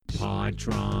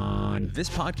Podtron. This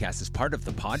podcast is part of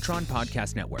the Podtron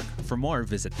Podcast Network. For more,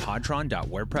 visit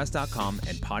podtron.wordpress.com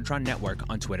and Podtron Network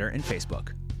on Twitter and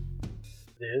Facebook.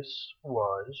 This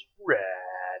was rad.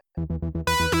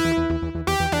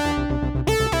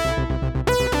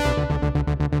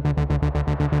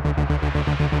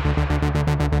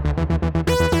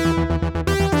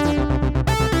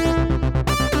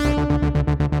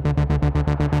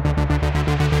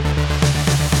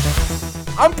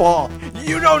 I'm Paul.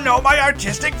 You don't know my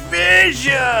artistic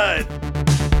vision!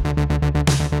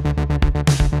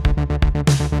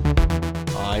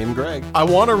 I am Greg. I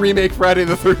want to remake Friday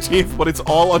the 13th, but it's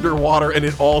all underwater and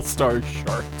it all stars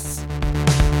sharks.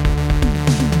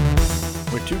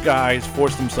 Where two guys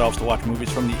force themselves to watch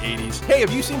movies from the 80s. Hey,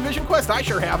 have you seen Vision Quest? I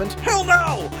sure haven't. Hell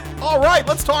no! All right,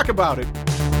 let's talk about it.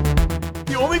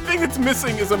 The only thing that's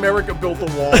missing is America Built the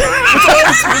Wall. That's all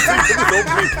that's missing from the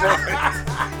opening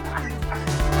credits.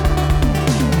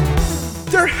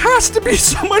 There has to be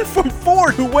someone from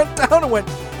Ford who went down and went,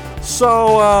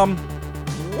 so,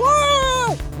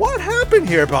 what happened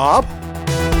here, Bob?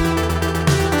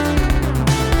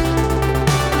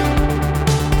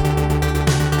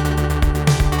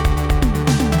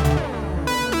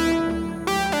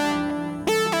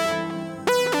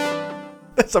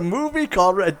 It's a movie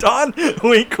called Red Dawn.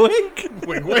 Wink, wink.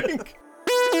 Wink, wink.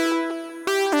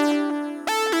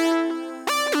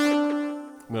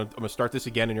 I'm gonna start this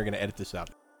again, and you're gonna edit this out.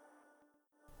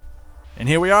 And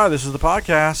here we are. This is the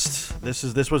podcast.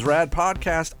 This was Rad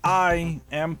Podcast. I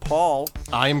am Paul.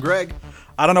 I am Greg.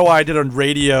 I don't know why I did a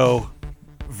radio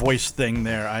voice thing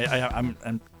there.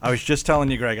 I was just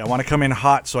telling you, Greg, I want to come in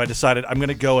hot, so I decided I'm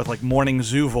gonna go with like morning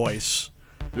zoo voice.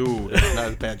 Ooh, that's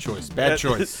not a bad choice. Bad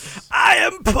choice. I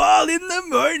am Paul in the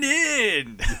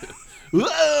morning.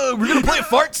 Whoa, we're gonna play a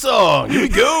fart song. Here we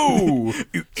go.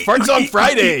 Fart song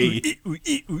Friday.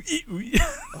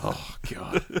 Oh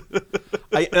God.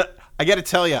 I got to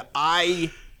tell you,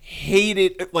 I hate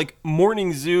it. Like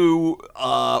Morning Zoo,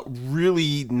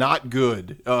 really not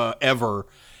good ever.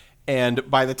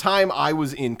 And by the time I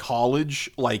was in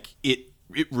college, like it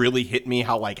really hit me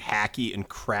how like hacky and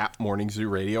crap Morning Zoo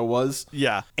radio was.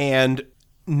 Yeah. And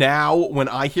now when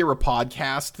I hear a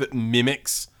podcast that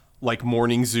mimics like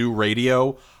Morning Zoo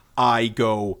radio, I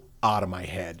go out of my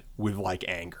head with like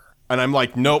anger. And I'm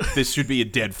like, nope, this should be a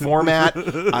dead format.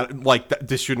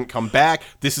 This shouldn't come back.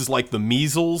 This is like the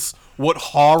measles. What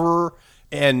horror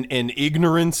and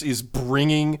ignorance is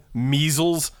bringing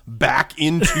measles back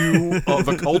into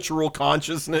the cultural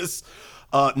consciousness?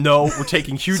 No, we're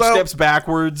taking huge steps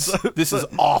backwards. This is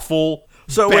awful.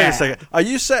 So bad. Wait a second. Are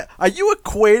you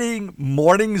equating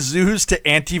morning zoos to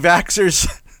anti-vaxxers?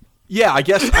 Yeah, I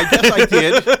guess I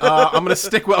did. I'm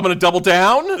gonna double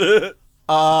down.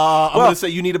 I'm going to say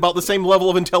you need about the same level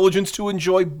of intelligence to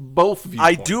enjoy both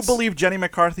viewpoints. I do believe Jenny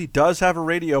McCarthy does have a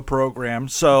radio program,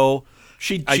 so...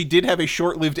 She did have a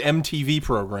short-lived MTV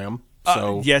program,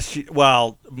 so... yes,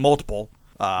 multiple.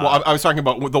 Well, I was talking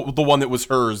about the one that was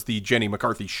hers, the Jenny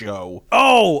McCarthy show.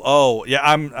 Oh, yeah,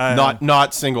 I'm...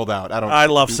 Not Singled Out. I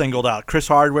love Singled Out. Chris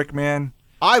Hardwick, man.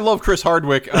 I love Chris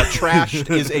Hardwick.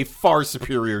 Trashed is a far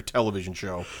superior television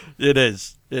show. It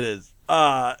is.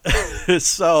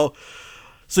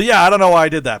 So yeah, I don't know why I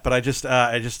did that, but I just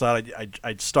thought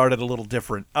I'd start it a little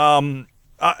different.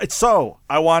 So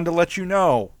I wanted to let you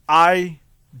know I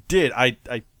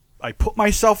put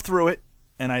myself through it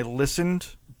and I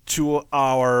listened to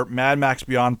our Mad Max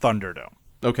Beyond Thunderdome.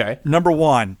 Okay. Number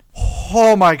one,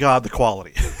 oh my God, the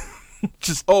quality.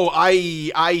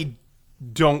 I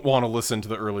don't want to listen to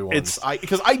the early ones.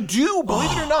 Because I do,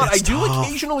 believe it or not, I do tough.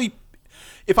 Occasionally,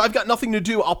 if I've got nothing to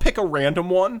do, I'll pick a random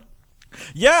one.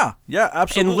 Yeah,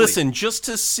 absolutely. And listen, just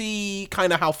to see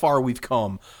kind of how far we've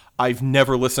come. I've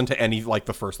never listened to any, like,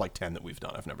 the first, 10 that we've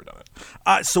done. I've never done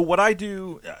it. So what I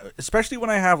do, especially when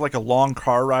I have, a long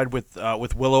car ride with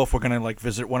Willow, if we're going to,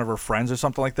 visit one of her friends or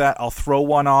something like that, I'll throw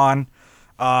one on,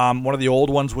 one of the old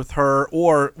ones with her,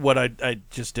 or what I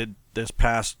just did this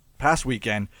past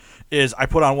weekend is I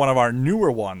put on one of our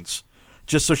newer ones.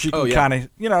 Just so she can kind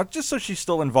of, just so she's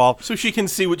still involved. So she can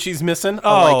see what she's missing.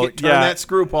 I like it. Turn that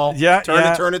screw, Paul. Yeah,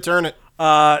 Turn it.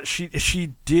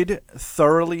 She did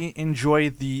thoroughly enjoy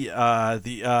the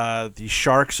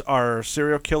sharks are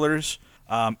serial killers.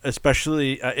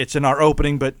 Especially it's in our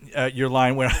opening, but your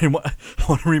line when I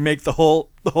want to remake the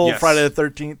whole Friday the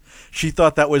 13th. She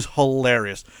thought that was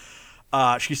hilarious.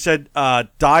 She said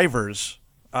divers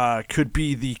could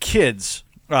be the kids.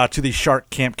 To these shark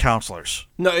camp counselors.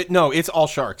 No, it's all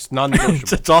sharks.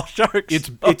 Non-negotiable. It's all sharks?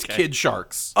 It's kid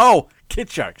sharks. Oh, kid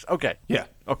sharks. Okay. Yeah.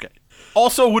 Okay.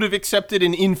 Also would have accepted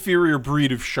an inferior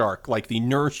breed of shark, like the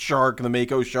nurse shark, the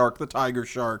mako shark, the tiger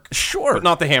shark. Sure. But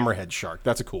not the hammerhead shark.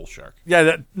 That's a cool shark.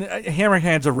 Yeah,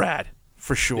 hammerheads are rad,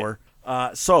 for sure.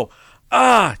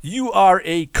 Yeah. You are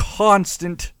a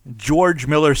constant George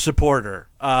Miller supporter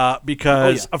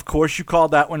because, of course, you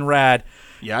called that one rad.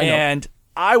 Yeah, I know. And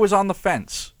I was on the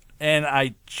fence, and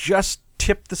I just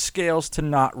tipped the scales to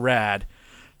not rad.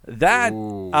 That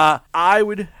I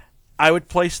would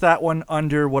place that one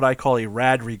under what I call a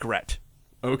rad regret.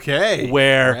 Okay.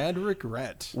 Rad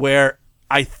regret. Where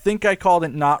I think I called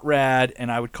it not rad,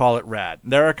 and I would call it rad.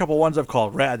 There are a couple ones I've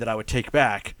called rad that I would take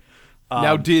back.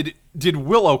 Now, did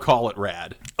Willow call it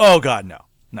rad? Oh God, no.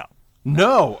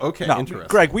 No. Okay. No, interesting.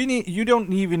 Greg, you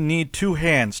don't even need two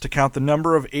hands to count the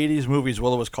number of 80s movies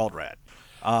Willow was called rad.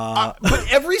 But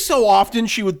every so often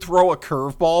she would throw a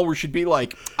curveball where she'd be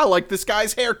like, "I like this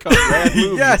guy's haircut." Rad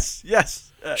movie.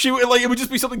 Yes. She would it would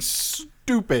just be something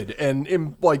stupid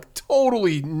and like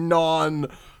totally non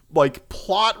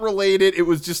plot related. It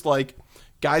was just like,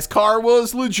 guy's car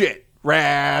was legit.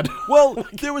 Rad. Well,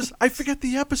 there was, I forget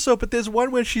the episode, but there's one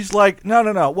where she's like,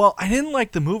 no. Well, I didn't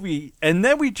like the movie, and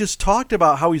then we just talked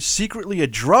about how he's secretly a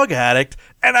drug addict,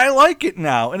 and I like it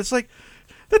now. And it's like,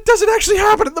 that doesn't actually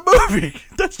happen in the movie.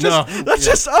 That's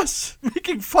just us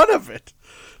making fun of it.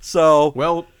 So,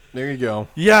 well, there you go.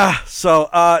 Yeah. So,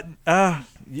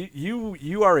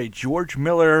 you are a George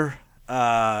Miller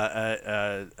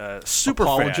super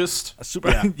apologist.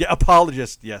 Fan.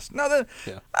 Apologist. Yes. No, I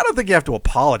don't think you have to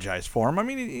apologize for him. I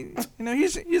mean,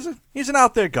 he's an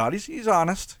out there god. He's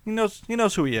honest. He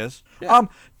knows who he is. Yeah.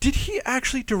 Did he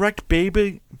actually direct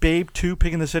Babe 2,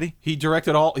 Pig in the City? He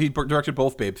directed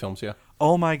both Babe films. Yeah.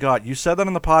 Oh my God! You said that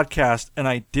on the podcast, and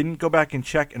I didn't go back and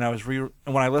check. And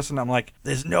when I listened, I'm like,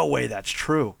 "There's no way that's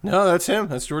true." No, that's him.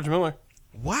 That's George Miller.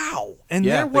 Wow. And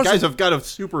yeah, the guys have got a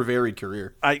super varied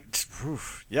career.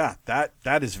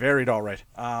 That is varied, all right.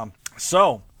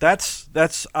 So that's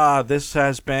this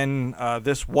has been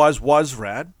this was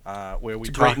rad. Where we it's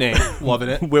a great name, loving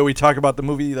it. Where we talk about the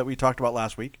movie that we talked about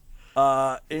last week.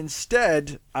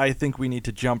 Instead, I think we need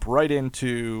to jump right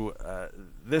into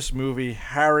this movie,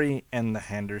 Harry and the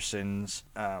Hendersons.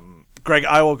 Greg,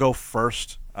 I will go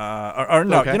first. Or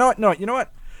no, okay. You know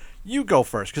what? You go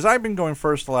first, because I've been going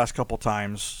first the last couple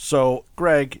times. So,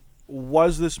 Greg,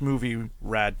 was this movie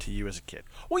rad to you as a kid?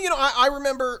 Well, I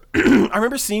remember I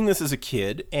remember seeing this as a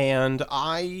kid, and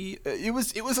it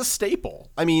was a staple.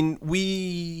 I mean,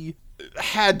 we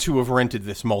had to have rented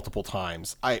this multiple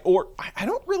times. I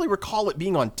don't really recall it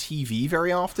being on TV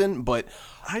very often, but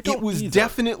it was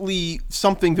definitely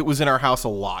something that was in our house a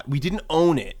lot. We didn't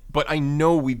own it, but I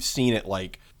know we've seen it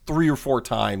like 3 or 4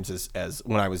 times as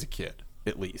when I was a kid,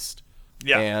 at least.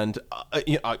 Yeah. And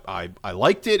I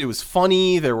liked it. It was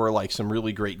funny. There were like some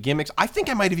really great gimmicks. I think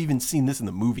I might have even seen this in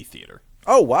the movie theater.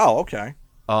 Oh, wow. Okay.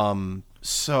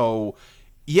 So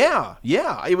yeah,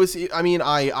 it was, I mean,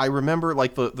 I remember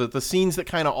like the scenes that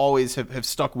kind of always have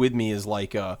stuck with me is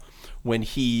like, when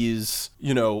he's,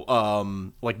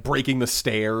 like breaking the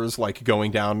stairs, like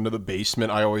going down into the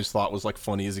basement, I always thought was like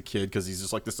funny as a kid because he's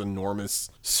just like this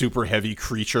enormous, super heavy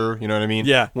creature. You know what I mean?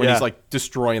 Yeah. When he's like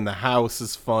destroying the house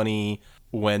is funny.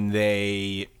 When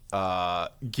they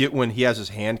when he has his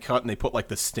hand cut and they put like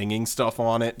the stinging stuff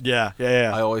on it. Yeah.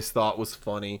 I always thought was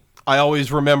funny. I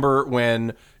always remember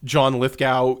when John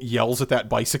Lithgow yells at that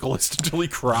bicyclist until he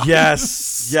cries.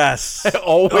 Yes. I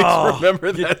always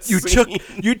remember that scene.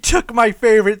 You took my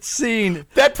favorite scene.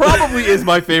 That probably is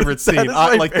my favorite scene.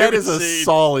 That is a scene.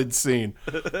 Solid scene.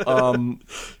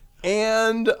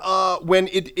 And when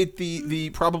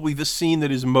the probably the scene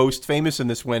that is most famous in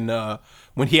this when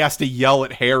he has to yell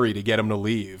at Harry to get him to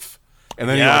leave. And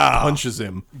then he like punches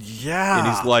him. Yeah.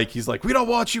 And he's like, "We don't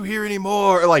want you here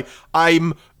anymore." Like,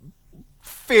 I'm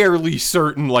fairly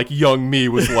certain like young me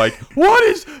was like, what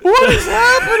is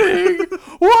happening?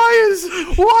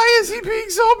 Why is he being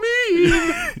so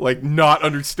mean? Like, not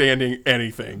understanding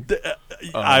anything.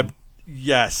 I'm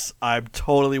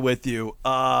totally with you.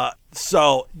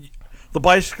 So the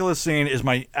bicyclist scene is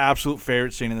my absolute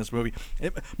favorite scene in this movie.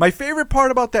 My favorite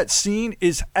part about that scene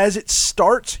is as it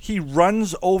starts, he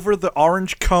runs over the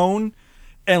orange cone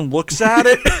and looks at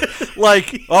it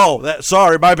like,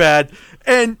 sorry, my bad.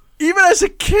 And even as a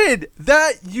kid,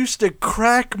 that used to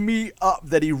crack me up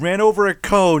that he ran over a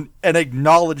cone and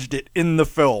acknowledged it in the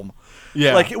film.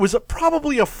 Yeah. Like, it was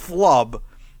probably a flub,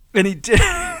 and he did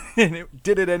and it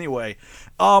did it anyway.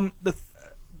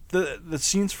 The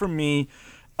scenes for me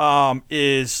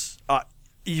is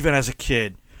even as a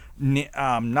kid,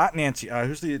 not Nancy.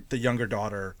 Who's the younger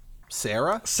daughter?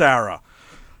 Sarah.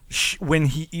 When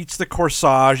he eats the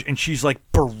corsage and she's like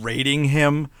berating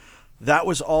him That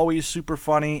was always super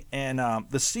funny. And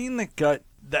the scene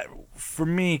that for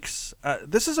me,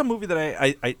 this is a movie that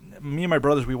I me and my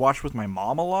brothers, we watched with my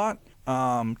mom a lot.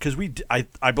 Because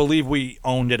I believe we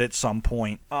owned it at some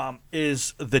point.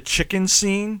 Is the chicken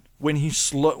scene when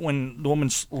when the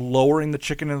woman's lowering the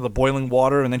chicken into the boiling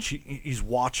water and then he's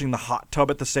watching the hot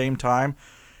tub at the same time.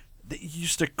 They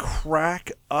used to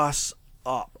crack us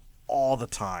up all the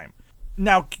time.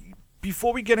 Now,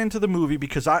 before we get into the movie,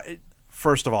 because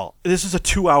first of all, this is a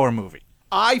 2-hour movie.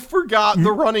 I forgot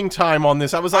the running time on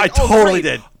this. I was like, I totally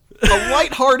did. A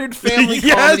lighthearted family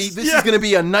Yes, comedy. This is going to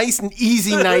be a nice and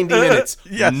easy 90 minutes.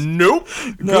 Yes. Nope.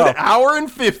 No. Good hour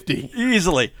and 50.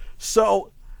 Easily.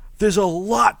 So there's a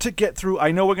lot to get through.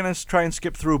 I know we're going to try and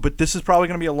skip through, but this is probably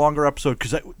going to be a longer episode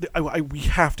because we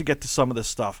have to get to some of this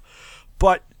stuff.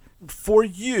 But for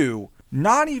you,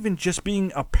 not even just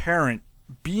being a parent,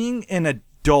 being an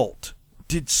adult,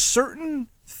 did certain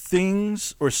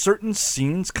things or certain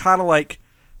scenes kind of like,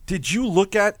 did you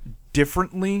look at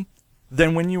differently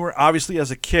than when you were obviously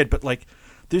as a kid? But like,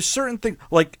 there's certain things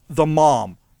like the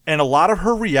mom and a lot of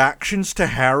her reactions to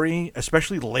Harry,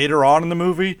 especially later on in the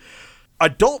movie.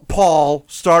 Adult Paul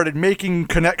started making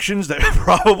connections that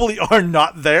probably are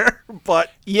not there,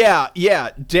 but yeah.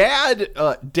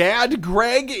 Dad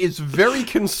Greg is very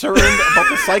concerned about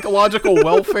the psychological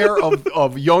welfare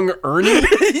of young Ernie.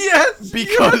 Yes,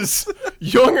 because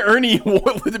young Ernie at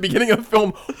the beginning of the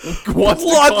film wants to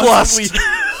Bloodlust. constantly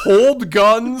hold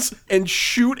guns and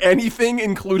shoot anything,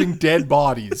 including dead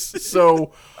bodies.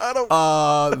 So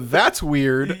that's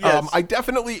weird. Yes. I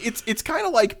definitely it's kind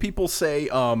of like people say.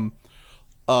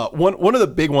 One of the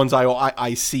big ones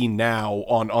I see now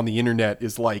on the internet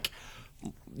is like,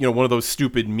 one of those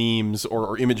stupid memes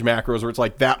or image macros where it's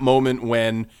like that moment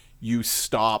when you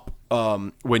stop,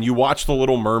 when you watch The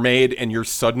Little Mermaid and you're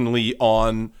suddenly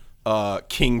on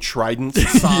King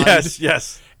Trident's side.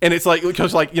 Yes. And it's like,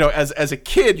 because like, as a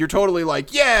kid, you're totally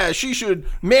like, yeah, she should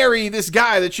marry this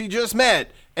guy that she just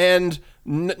met. And,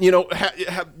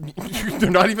 they're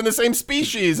not even the same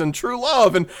species and true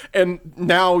love. And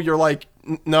now you're like,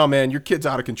 no, man, your kid's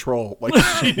out of control. Like,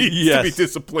 she needs to be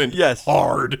disciplined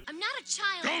hard. I'm not a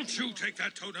child. Don't you take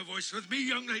that tone of voice with me,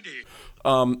 young lady.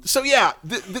 So, yeah,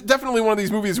 definitely one of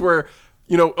these movies where,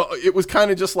 it was kind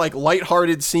of just like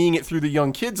lighthearted seeing it through the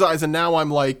young kid's eyes. And now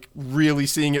I'm like really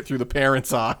seeing it through the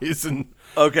parents' eyes. And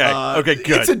Okay,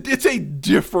 good. It's a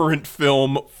different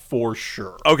film for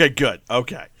sure. Okay, good.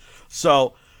 Okay.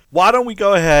 So why don't we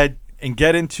go ahead and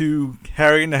get into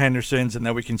Harry and the Hendersons, and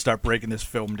then we can start breaking this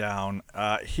film down.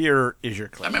 Here is your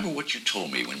clip. I remember what you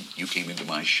told me when you came into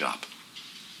my shop.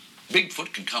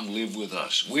 Bigfoot can come live with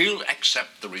us. We'll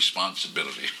accept the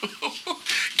responsibility.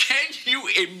 Can you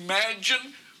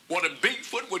imagine what a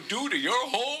Bigfoot would do to your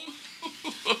home?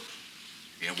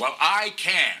 Yeah, well, I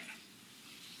can.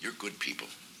 You're good people.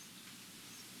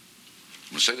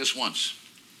 I'm going to say this once.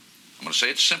 I'm going to say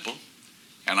it simple.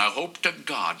 And I hope to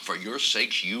God, for your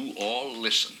sakes, you all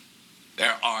listen.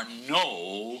 There are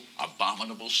no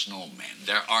abominable snowmen.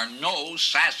 There are no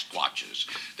Sasquatches.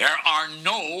 There are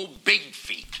no big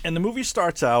feet. And the movie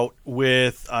starts out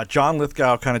with John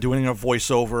Lithgow kind of doing a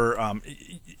voiceover.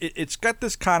 It's got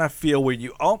this kind of feel where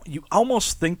you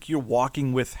almost think you're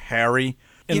walking with Harry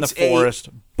in the forest,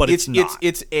 but it's not.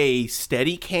 It's a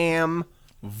steady cam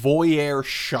voyeur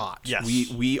shot.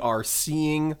 Yes. We are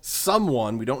seeing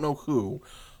someone, we don't know who,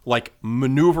 like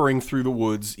maneuvering through the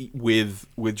woods with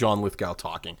John Lithgow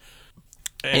talking.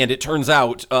 And it turns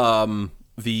out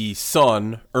the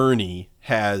son, Ernie,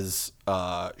 has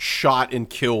shot and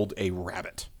killed a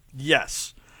rabbit.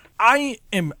 Yes. I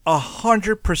am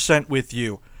 100% with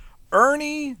you.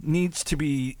 Ernie needs to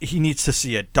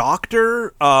see a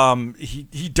doctor.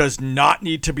 He does not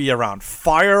need to be around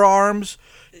firearms.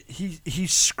 He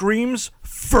screams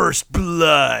first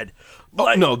blood.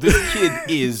 Like, no, this kid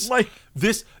is like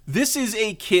this is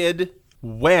a kid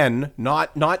when,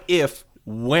 not if,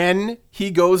 when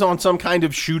he goes on some kind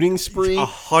of shooting spree,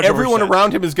 100%. Everyone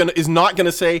around him is not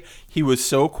gonna say he was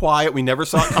so quiet we never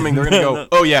saw it coming. They're gonna go,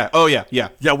 oh yeah.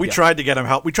 Yeah, we tried to get him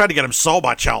help. We tried to get him so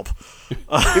much help.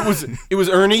 It was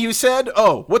Ernie, you said?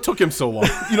 Oh, what took him so long?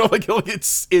 Like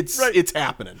it's right. It's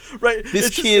happening. Right. This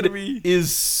kid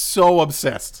is so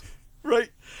obsessed. Right.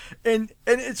 And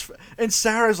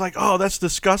Sarah's like, oh, that's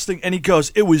disgusting. And he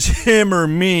goes, it was him or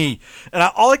me. And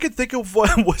all I could think of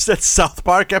was that South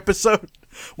Park episode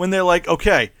when they're like,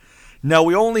 okay, now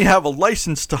we only have a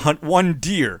license to hunt one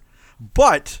deer,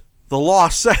 but the law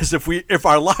says if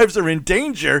our lives are in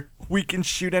danger, we can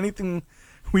shoot anything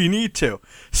we need to.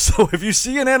 So if you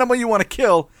see an animal you want to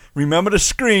kill, remember to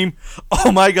scream,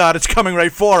 oh my God, it's coming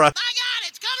right for us. My God,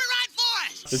 it's coming right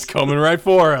for us. It's coming right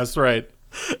for us, right?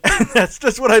 And that's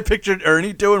just what I pictured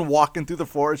Ernie doing, walking through the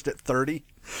forest at 30.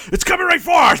 It's coming right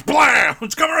for us, blam!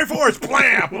 It's coming right for us,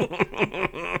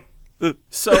 blam!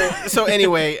 So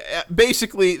anyway,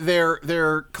 basically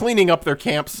they're cleaning up their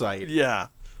campsite. Yeah.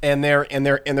 And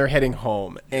they're heading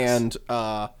home. And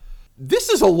this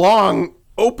is a long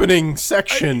opening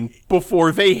section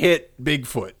before they hit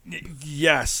Bigfoot.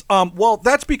 Yes. Well,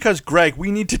 that's because, Greg,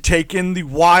 we need to take in the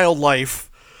wildlife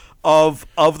of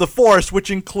the forest,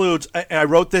 which includes, I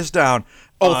wrote this down.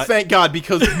 Oh, thank God,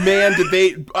 because, man, did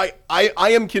they... I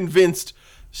am convinced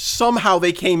somehow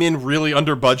they came in really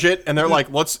under budget, and they're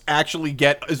like, let's actually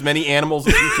get as many animals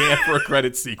as we can for a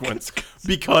credit sequence.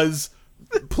 Because,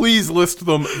 please list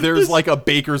them. There's like a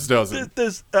baker's dozen.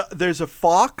 There's a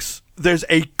fox. There's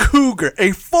a cougar,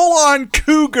 a full-on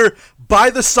cougar by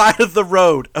the side of the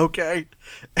road, okay?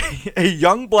 A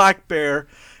young black bear,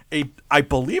 I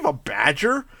believe a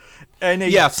badger, and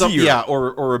a deer.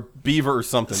 Or a beaver or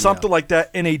something. Something like that,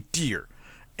 and a deer.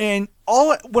 And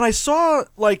when I saw,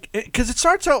 like, because it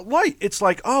starts out light, it's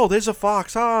like, oh, there's a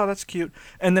fox, oh, that's cute.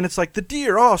 And then it's like, the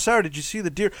deer, oh, Sarah, did you see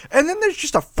the deer? And then there's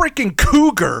just a freaking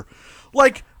cougar.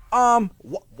 Like, why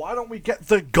don't we get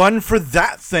the gun for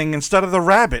that thing instead of the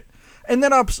rabbit? And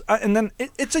then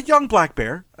it's a young black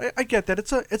bear. I get that.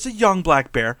 It's a young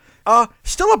black bear.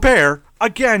 Still a bear,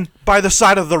 again, by the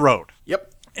side of the road.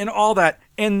 Yep. And all that.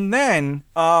 And then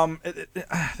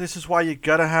this is why you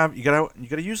gotta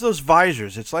use those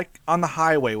visors. It's like on the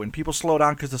highway when people slow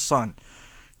down because of the sun.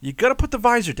 You gotta put the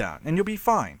visor down, and you'll be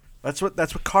fine. That's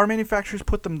what car manufacturers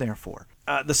put them there for.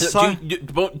 The sun.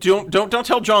 Don't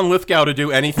tell John Lithgow to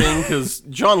do anything, because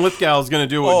John Lithgow is going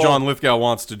to do what John Lithgow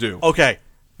wants to do. Okay,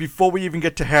 before we even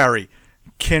get to Harry,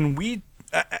 can we?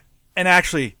 And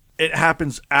actually, it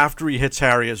happens after he hits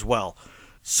Harry as well.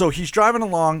 So he's driving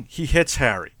along. He hits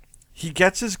Harry. He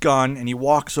gets his gun and he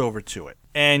walks over to it.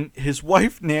 And his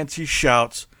wife Nancy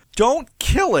shouts, "Don't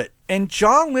kill it!" And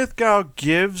John Lithgow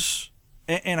gives.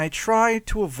 And I try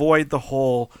to avoid the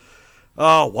whole,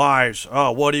 oh, wives,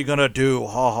 oh, what are you going to do?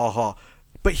 Ha, ha, ha.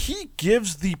 But he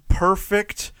gives the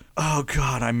perfect, oh,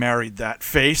 God, I married that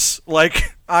face.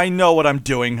 Like, I know what I'm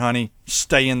doing, honey.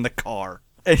 Stay in the car.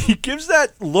 And he gives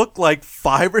that look like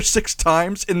 5 or 6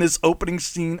 times in this opening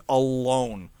scene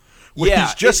alone. Where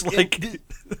he's just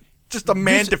just a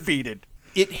man defeated.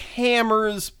 It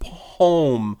hammers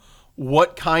home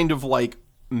what kind of, like,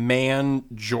 man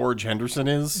George Henderson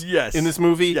is in this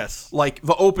movie. Yes. Like,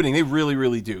 the opening, they really,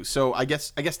 really do. So I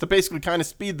guess to basically kind of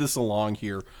speed this along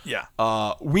here,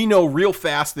 we know real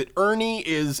fast that Ernie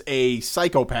is a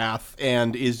psychopath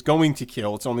and is going to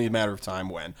kill. It's only a matter of time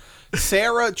when.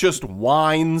 Sarah just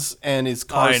whines and is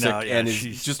carsick and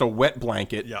is just a wet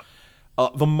blanket. Yep.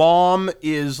 The mom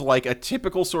is like a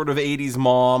typical sort of 80s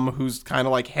mom who's kind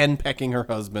of like henpecking her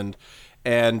husband.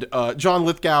 And John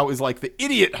Lithgow is like the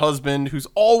idiot husband who's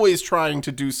always trying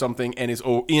to do something and is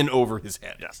in over his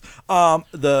head. Yes.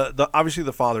 The obviously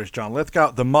the father is John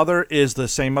Lithgow. The mother is the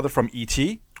same mother from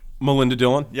E.T. Melinda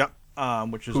Dillon. Yep.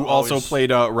 Which is who also played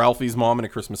Ralphie's mom in A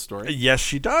Christmas Story. Yes,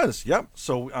 she does. Yep.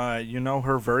 So you know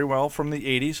her very well from the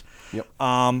 80s. Yep.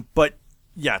 But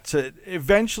yeah,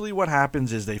 eventually what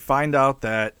happens is they find out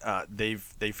that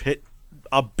they've hit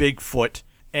a Bigfoot.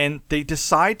 And they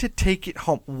decide to take it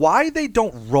home. Why they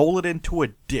don't roll it into a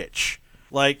ditch?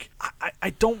 Like,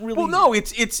 I don't really. Well, no,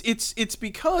 it's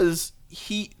because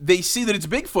they see that it's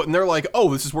Bigfoot and they're like,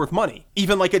 oh, this is worth money.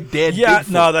 Even like a dead Bigfoot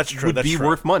no, that's true. would be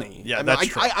worth money. Yeah, that's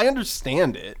true. I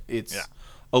understand it. It's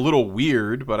a little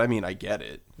weird, but I mean, I get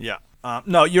it. Yeah.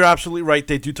 No, you're absolutely right.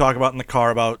 They do talk about in the car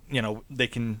about, they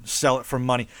can sell it for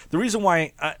money. The reason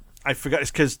why I forgot is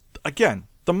because, again,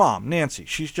 the mom, Nancy,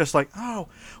 she's just like, oh,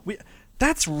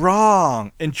 that's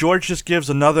wrong. And George just gives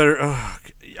another,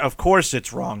 of course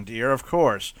it's wrong, dear, of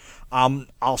course.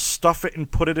 I'll stuff it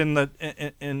and put it in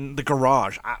the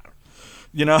garage.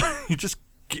 He just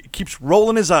keeps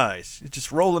rolling his eyes. He's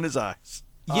just rolling his eyes.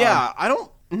 Yeah, I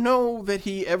don't know that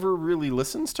he ever really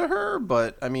listens to her,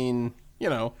 but I mean,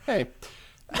 hey.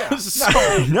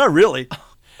 Yeah. Not really.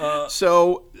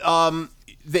 So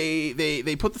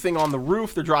they put the thing on the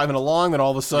roof. They're driving along. Then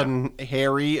all of a sudden,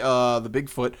 Harry, the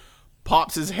Bigfoot,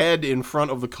 pops his head in front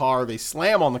of the car. They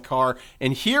slam on the car.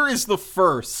 And here is the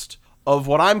first of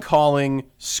what I'm calling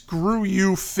screw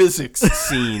you physics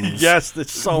scenes. Yes,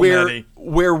 that's so many.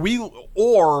 Where we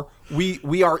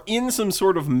are in some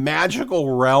sort of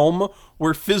magical realm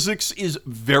where physics is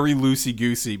very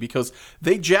loosey-goosey because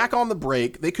they jack on the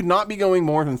brake. They could not be going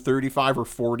more than 35 or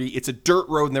 40. It's a dirt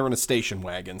road and they're in a station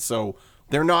wagon. So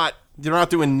they're not They're not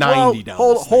doing 90 down.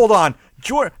 Hold on.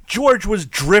 George was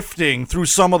drifting through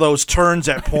some of those turns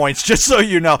at points. Just so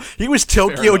you know, he was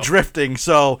Tokyo drifting.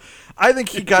 So I think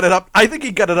he got it up. I think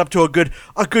he got it up to a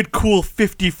good cool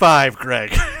 55,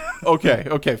 Greg.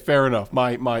 Okay, fair enough.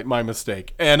 My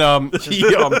mistake. And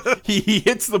he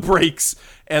hits the brakes,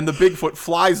 and the Bigfoot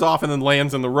flies off and then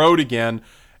lands on the road again.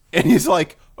 And he's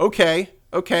like, okay,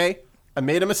 I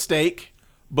made a mistake,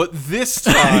 but this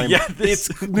time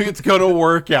it's gonna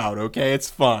work out. Okay, it's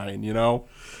fine. You know,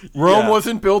 Rome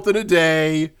wasn't built in a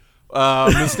day.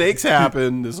 Mistakes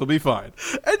happen. This will be fine.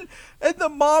 And the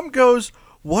mom goes,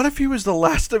 "What if he was the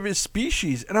last of his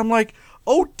species?" And I'm like,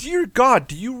 oh dear God,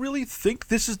 do you really think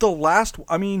this is the last?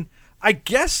 I mean, I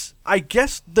guess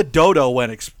the dodo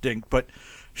went extinct, but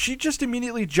she just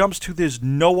immediately jumps to there's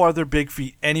no other big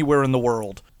feet anywhere in the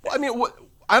world. Well, I mean,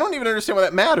 I don't even understand why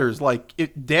that matters. Like,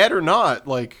 dead or not,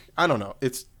 like, I don't know.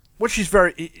 It's she's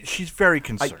very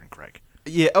concerned, Greg.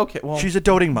 Yeah, okay. Well, she's a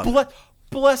doting mother.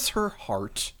 Bless her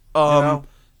heart.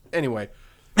 Anyway,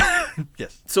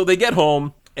 yes. So they get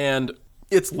home and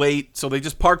it's late, so they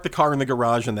just park the car in the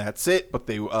garage and that's it. But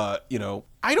they,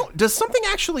 does something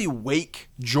actually wake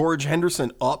George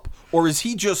Henderson up, or is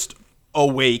he just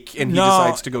awake and he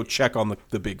decides to go check on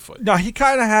the Bigfoot? No, he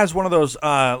kind of has one of those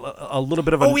a little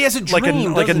bit of he has a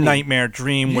dream, like a nightmare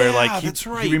dream where that's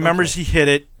right. He remembers he hit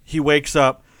it. He wakes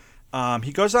up.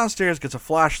 He goes downstairs, gets a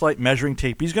flashlight, measuring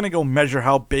tape. He's going to go measure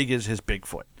how big is his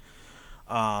Bigfoot.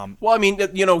 Well, I mean,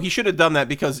 he should have done that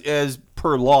because as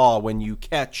per law, when you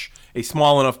catch a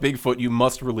small enough Bigfoot, you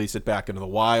must release it back into the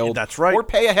wild. That's right. Or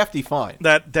pay a hefty fine.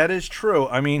 That is true.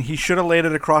 I mean, he should have laid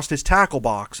it across his tackle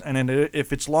box, and then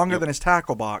if it's longer than his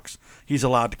tackle box, he's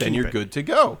allowed to keep it. Then you're good to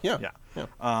go. Yeah.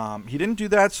 He didn't do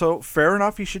that, so fair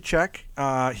enough, he should check.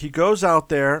 He goes out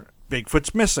there,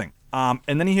 Bigfoot's missing. And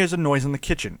then he hears a noise in the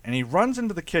kitchen, and he runs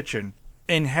into the kitchen,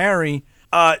 and Harry,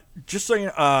 just so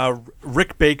you know,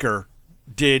 Rick Baker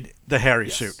did the Harry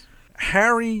suit.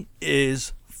 Harry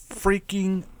is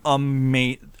freaking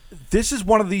amazing. This is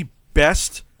one of the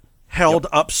best held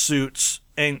up suits,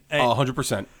 and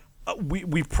 100%.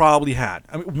 We probably had.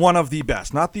 I mean, one of the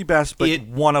best, not the best, but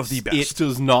one of the best. It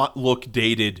does not look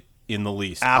dated in the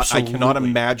least. Absolutely. I cannot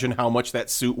imagine how much that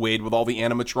suit weighed with all the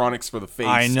animatronics for the face.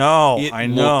 I know. It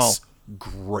looks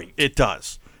great. It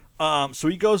does. So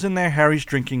he goes in there. Harry's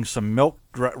drinking some milk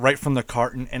right from the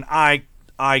carton, and I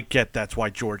get that's why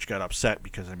George got upset,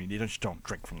 because I mean, you just don't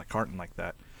drink from the carton like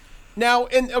that. Now,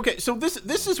 so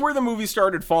this is where the movie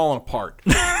started falling apart.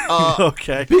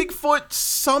 Okay. Bigfoot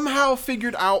somehow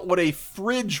figured out what a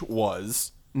fridge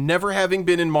was, never having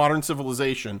been in modern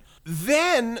civilization.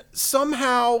 Then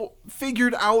somehow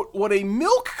figured out what a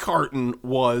milk carton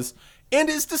was, and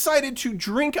has decided to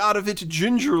drink out of it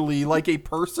gingerly like a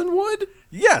person would?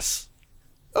 Yes.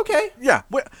 Okay. Yeah.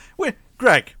 Wait,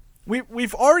 Greg.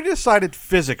 We've already decided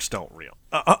physics aren't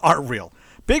real.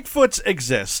 Bigfoots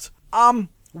exist.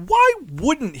 Why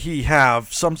wouldn't he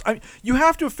have some? I mean, you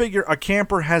have to figure a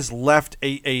camper has left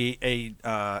a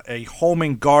home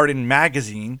and garden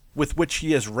magazine with which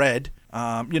he has read.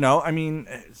 I mean,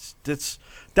 that's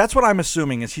what I'm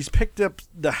assuming is he's picked up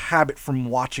the habit from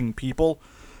watching people.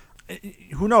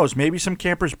 Who knows? Maybe some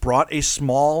campers brought a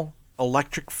small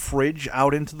electric fridge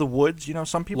out into the woods. You know,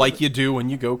 some people like you do when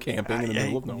you go camping in the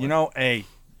middle of nowhere. You know,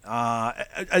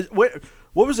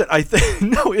 what was it? I think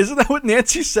no, isn't that what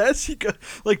Nancy says?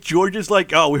 George is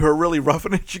like, oh, we were really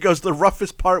roughing it. She goes, the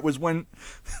roughest part was when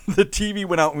the TV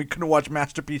went out and we couldn't watch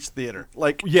Masterpiece Theater.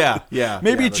 Like, yeah.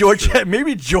 Maybe George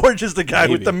is the guy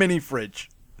with the mini fridge.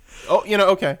 Oh,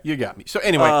 okay, you got me. So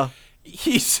anyway.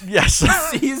 He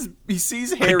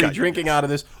sees Harry drinking out of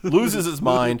this, loses his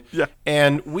mind,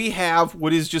 and we have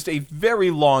what is just a very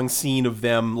long scene of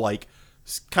them, like,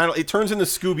 kind of. It turns into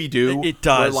Scooby-Doo. It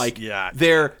does.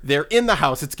 Where, they're in the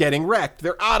house, it's getting wrecked.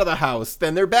 They're out of the house,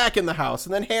 then they're back in the house,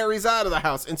 and then Harry's out of the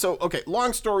house. And so, okay,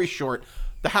 long story short,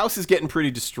 the house is getting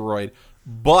pretty destroyed,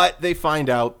 but they find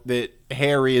out that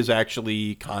Harry is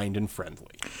actually kind and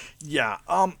friendly. Yeah.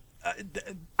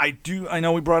 I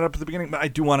know we brought it up at the beginning, but I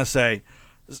do want to say,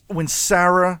 when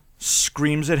Sarah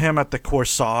screams at him at the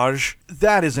corsage,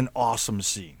 that is an awesome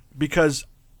scene, because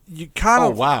you kind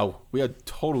of... Oh, wow. We had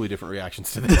totally different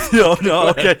reactions to this. No,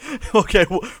 okay.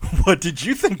 What did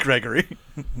you think, Gregory?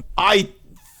 I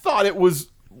thought it was...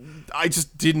 I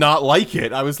just did not like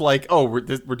it. I was like, oh, we're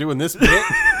doing this bit?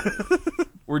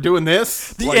 We're doing this?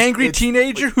 The angry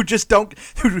teenager who just don't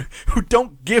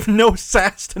give no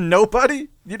sass to nobody?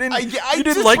 You didn't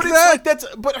like that?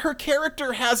 But her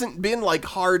character hasn't been like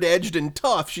hard-edged and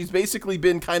tough. She's basically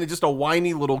been kind of just a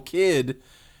whiny little kid.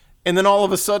 And then all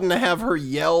of a sudden to have her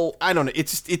yell, I don't know.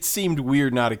 It seemed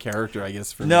weird, not a character, I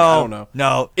guess, for me. No, I don't know.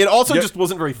 no. It also just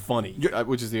wasn't very funny,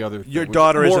 which is the other thing. Your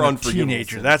daughter is more a unforgivable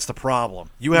teenager. sin. That's the problem.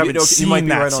 You haven't you seen might be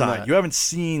that right on side. that. You haven't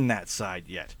seen that side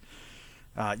yet.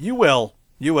 You will.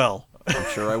 You will. I'm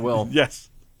sure I will. Yes.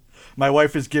 My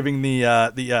wife is giving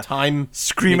the Time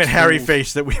scream at makes Harry fools.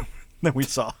 face that we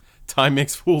saw. Time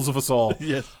makes fools of us all.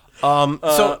 Yes.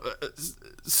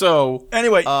 So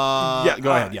Anyway, go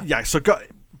ahead. Yeah. So go,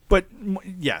 but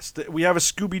yes, we have a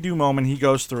Scooby-Doo moment he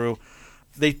goes through.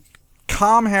 They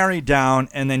calm Harry down,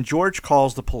 and then George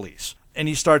calls the police, and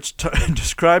he starts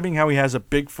describing how he has a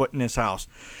Bigfoot in his house.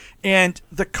 And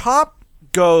the cop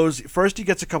goes, first he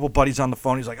gets a couple buddies on the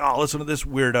phone. He's like, oh, listen to this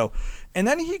weirdo. And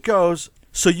then he goes,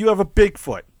 so you have a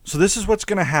Bigfoot. So this is what's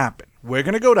going to happen. We're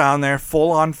going to go down there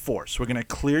full on force. We're going to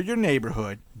clear your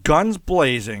neighborhood, guns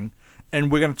blazing,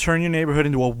 and we're going to turn your neighborhood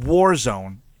into a war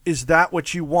zone. Is that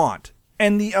what you want?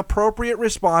 And the appropriate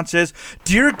response is,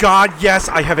 dear God, yes,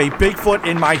 I have a Bigfoot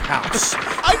in my house.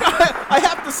 I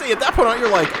have to say, at that point,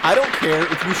 you're like, I don't care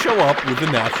if you show up with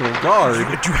the National Guard.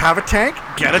 Do you have a tank?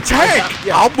 Get a tank.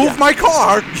 I'll move my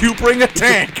car. You bring a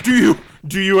tank.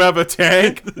 Do you have a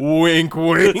tank? Wink,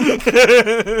 wink.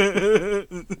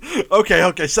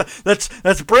 Okay. So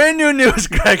that's brand new news,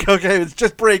 Greg. Okay, it's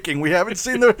just breaking. We haven't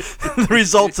seen the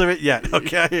results of it yet.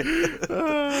 Okay.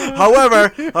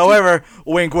 However,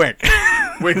 wink, wink.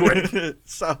 Wink, wink.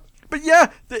 So, but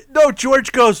yeah, no.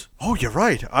 George goes, oh, you're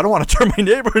right. I don't want to turn my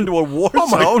neighbor into a war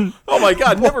zone. Oh my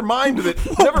God! Never mind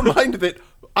that.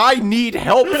 I need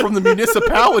help from the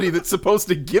municipality that's supposed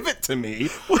to give it to me.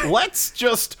 Let's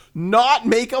just not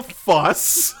make a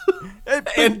fuss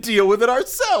and deal with it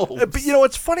ourselves. But you know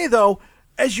what's funny though?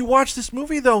 As you watch this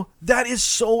movie though, that is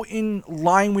so in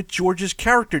line with George's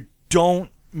character. Don't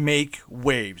make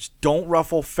waves. Don't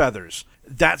ruffle feathers.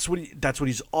 That's what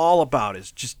he's all about.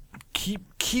 Is just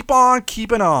keep on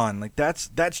keeping on. Like that's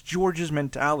George's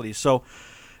mentality. So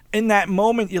in that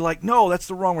moment, you're like, no, that's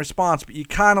the wrong response. But you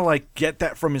kind of like get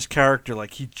that from his character.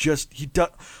 Like he does.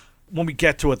 When we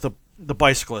get to it, the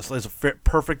bicyclist is a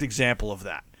perfect example of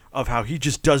that, of how he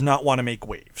just does not want to make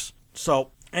waves.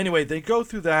 So anyway, they go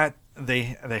through that.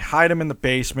 They hide him in the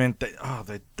basement.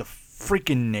 The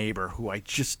freaking neighbor who I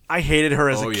hated her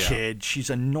as a kid. She's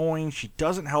annoying. She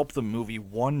doesn't help the movie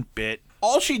one bit.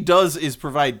 All she does is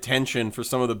provide tension for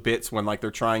some of the bits when like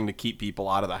they're trying to keep people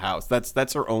out of the house.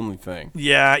 That's her only thing.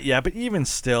 Yeah, but even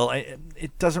still,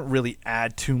 it doesn't really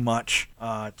add too much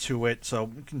to it. So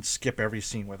we can skip every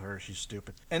scene with her. She's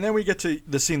stupid. And then we get to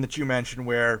the scene that you mentioned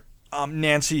where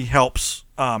Nancy helps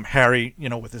Harry,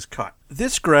 with his cut.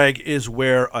 This, Greg, is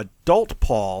where adult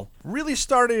Paul really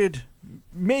started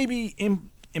maybe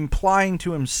implying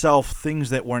to himself things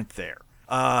that weren't there.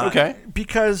 Okay.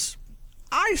 Because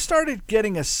I started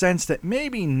getting a sense that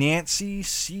maybe Nancy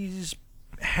sees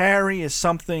Harry as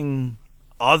something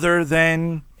other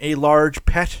than a large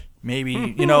pet.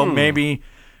 Maybe,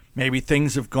 maybe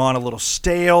things have gone a little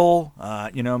stale.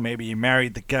 Maybe you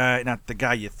married the guy, not the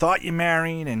guy you thought you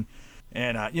married.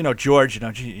 And George,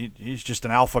 he's just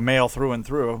an alpha male through and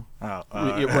through.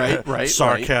 Right.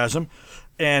 Sarcasm.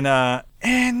 Right.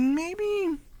 And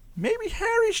maybe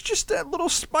Harry's just that little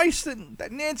spice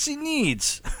that Nancy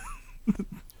needs.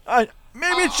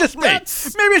 Maybe it's just me.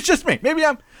 Maybe it's just me. Maybe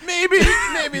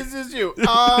it's just you.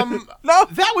 No,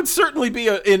 that would certainly be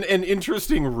an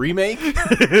interesting remake,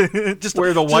 just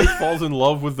where the wife falls in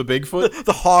love with the Bigfoot.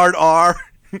 The hard R.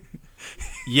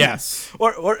 Yes.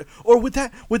 Or would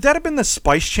that have been the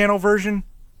Spice Channel version?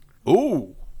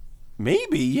 Ooh,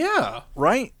 maybe. Yeah.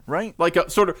 Right. Like a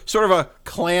sort of a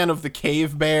Clan of the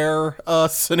Cave Bear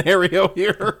scenario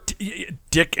here.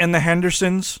 Dick and the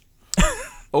Hendersons.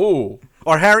 Oh.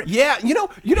 Or Harry. Yeah,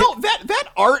 that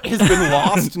art has been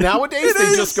lost nowadays.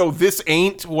 They just go, this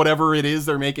ain't whatever it is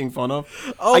they're making fun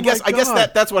of. Oh, I guess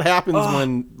God. that's what happens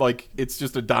when like it's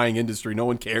just a dying industry. No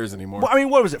one cares anymore. Well, I mean,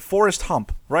 what was it? Forrest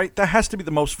Hump, right? That has to be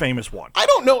the most famous one. I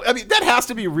don't know. I mean, that has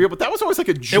to be real, but that was always like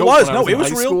a joke. It was. When I it was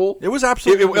in high real. School. It was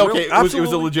absolutely real. Okay, Absolutely. it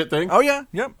was a legit thing. Oh yeah.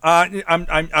 Yep.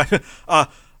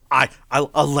 I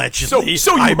allegedly.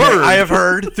 So you heard. I have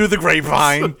heard through the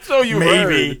grapevine. So you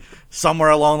maybe heard. Somewhere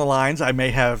along the lines, I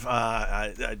may have,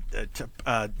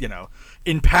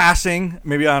 in passing,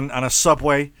 maybe on a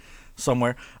subway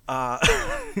somewhere.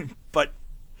 But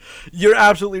you're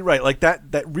absolutely right. Like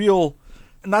that real,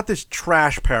 not this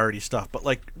trash parody stuff, but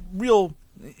like real,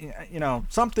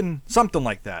 something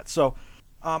like that. So.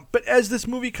 But as this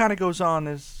movie kind of goes on,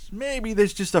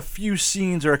 there's just a few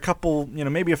scenes or a couple,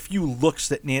 maybe a few looks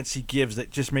that Nancy gives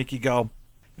that just make you go,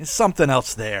 there's something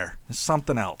else there. There's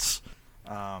something else.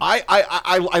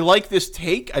 I like this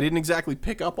take. I didn't exactly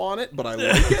pick up on it, but I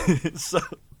like it.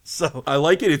 So I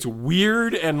like it. It's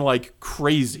weird and like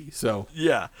crazy. So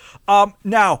yeah.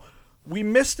 Now we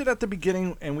missed it at the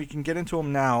beginning, and we can get into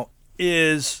him now.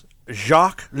 Is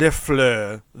Jacques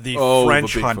Lafleur the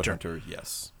French the Bigfoot hunter?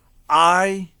 Yes.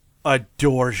 I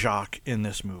adore Jacques in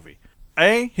this movie.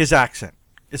 His accent.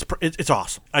 It's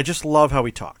awesome. I just love how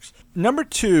he talks. Number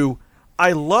 2,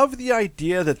 I love the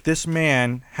idea that this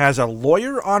man has a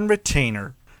lawyer on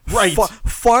retainer. Right.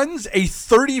 Funds a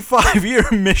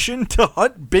 35-year mission to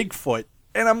hunt Bigfoot.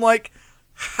 And I'm like,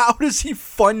 how does he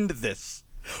fund this?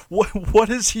 What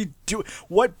does he do?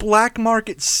 What black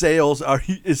market sales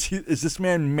is this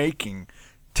man making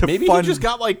to maybe fund?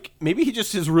 Maybe he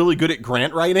just is really good at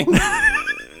grant writing.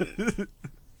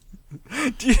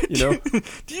 Do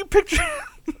you picture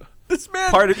this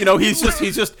man?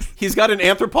 He's got an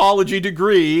anthropology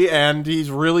degree and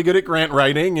he's really good at grant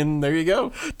writing, and there you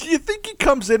go. Do you think he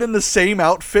comes in the same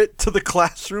outfit to the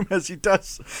classroom as he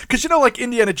does? Because like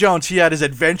Indiana Jones, he had his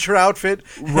adventure outfit,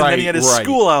 and then he had his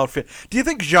school outfit. Do you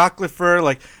think Jacques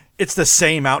Lafleur, it's the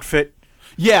same outfit?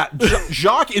 Yeah,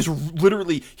 Jacques is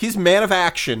literally, he's man of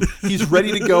action. He's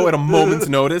ready to go at a moment's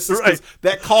notice. Right.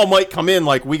 That call might come in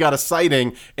like, we got a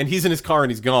sighting, and he's in his car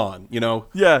and he's gone,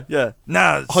 Yeah.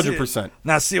 Now, 100%.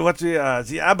 Now, see what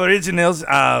the Aborigines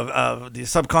of the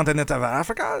subcontinent of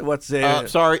Africa? What's the...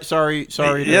 Sorry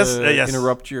to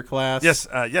interrupt your class. Yes.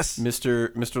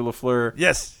 Mr. Lafleur.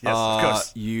 Yes, of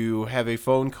course. You have a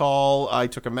phone call. I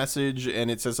took a message,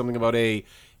 and it says something about a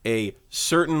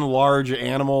certain large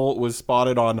animal was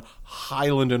spotted on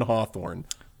Highland and Hawthorne.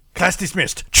 Class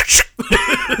dismissed.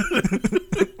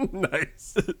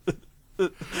 Nice.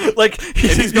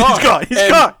 He's gone. He's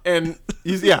gone. And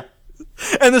he's, yeah.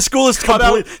 And the school is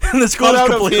complete. And the school is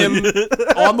complete. Of him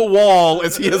on the wall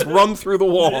as he has run through the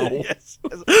wall. Yes.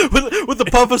 With the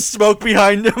puff of smoke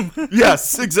behind him.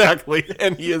 Yes, exactly.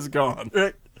 And he is gone.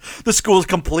 Right. The school's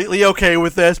completely okay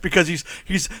with this because he's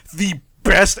the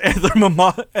best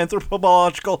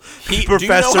anthropological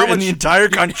professor in the entire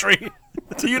country.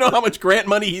 Do you know how much grant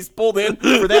money he's pulled in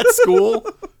for that school?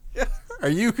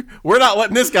 We're not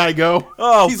letting this guy go.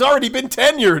 Oh. He's already been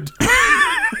tenured.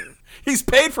 He's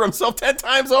paid for himself 10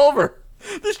 times over.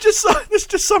 There's just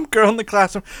some girl in the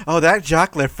classroom. Oh, that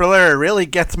Jacques Lafleur really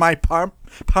gets my pump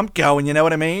going. You know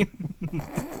what I mean?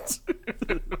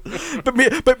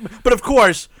 but of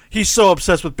course, he's so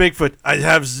obsessed with Bigfoot. I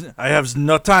have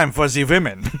no time for the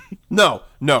women. No,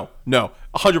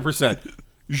 100%.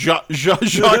 Jacques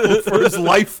Lafleur's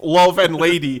life, love, and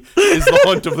lady is the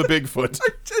hunt of the Bigfoot.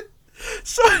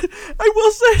 So I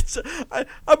will say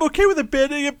I'm okay with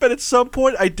abandoning it, but at some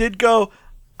point I did go,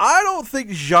 I don't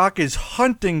think Jacques is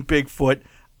hunting Bigfoot.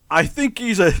 I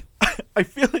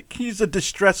feel like he's a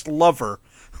distressed lover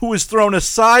who was thrown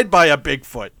aside by a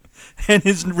Bigfoot. And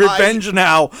his revenge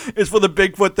now is for the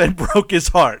Bigfoot that broke his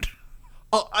heart.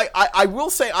 I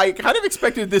will say I kind of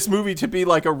expected this movie to be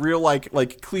like a real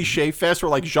like cliche fest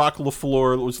where like Jacques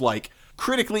Lafleur was like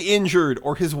critically injured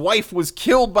or his wife was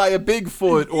killed by a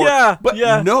Bigfoot but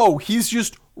no, he's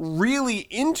just really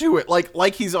into it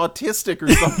like he's autistic or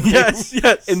something.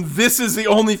 Yes. And this is the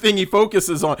only thing he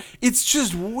focuses on. It's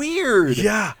just weird.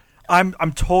 Yeah. I'm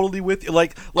totally with you.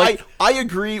 Like I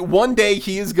agree. One day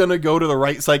he is gonna go to the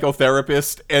right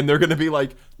psychotherapist, and they're gonna be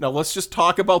like, "Now let's just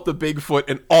talk about the Bigfoot,"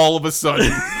 and all of a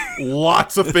sudden,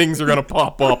 lots of things are gonna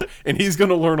pop up, and he's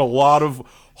gonna learn a lot of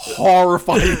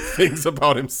horrifying things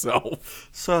about himself.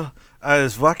 So I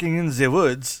was walking in the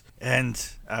woods, and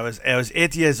I was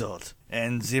 8 years old,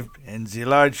 and the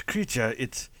large creature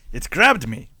it grabbed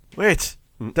me. Wait,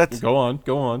 go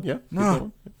on, yeah.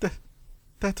 No.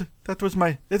 That was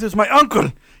my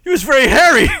uncle. He was very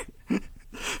hairy.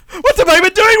 What have I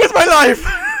been doing with my life?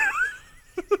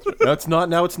 It's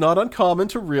not uncommon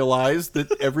to realize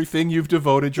that everything you've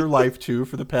devoted your life to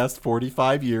for the past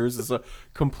 45 years is a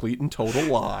complete and total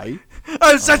lie.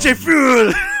 I'm such a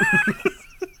fool.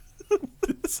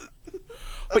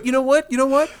 But you know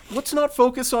what? Let's not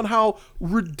focus on how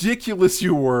ridiculous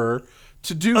you were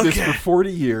to do this for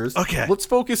 40 years. Okay. Let's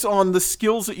focus on the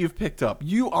skills that you've picked up.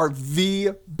 You are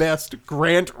the best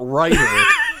grant writer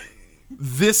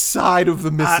this side of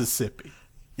the Mississippi.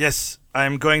 Yes,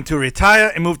 I'm going to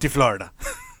retire and move to Florida.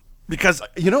 Because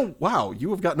wow,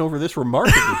 you have gotten over this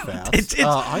remarkably fast.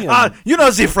 You know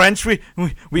the French, we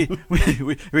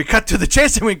cut to the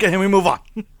chase and we move on.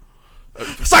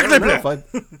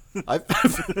 I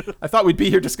thought we'd be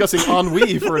here discussing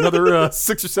ennui for another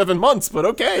 6 or 7 months, but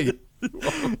okay.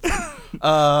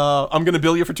 I'm going to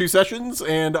bill you for 2 sessions,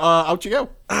 and out you go.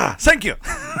 Thank you.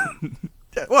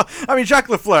 Well, I mean, Jacques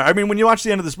Lafleur, when you watch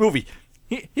the end of this movie,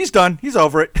 he's done. He's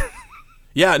over it.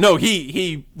 Yeah, no,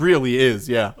 he really is.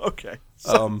 Yeah. Okay.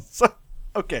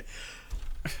 Okay.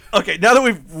 Okay. Now that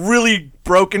we've really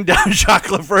broken down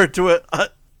Jacques Lever to an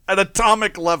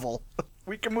atomic level,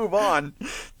 we can move on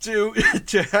to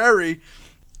Harry.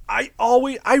 I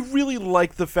really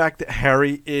like the fact that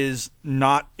Harry is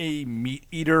not a meat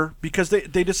eater because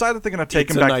they decided they're going to take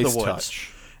him back to the woods.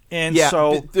 Touch. And yeah,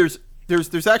 so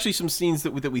there's actually some scenes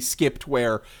that we skipped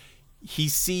where he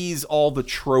sees all the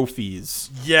trophies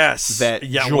that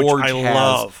George which I has,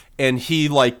 love. and he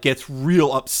like gets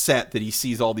real upset that he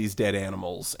sees all these dead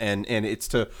animals, and it's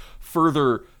to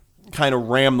further kind of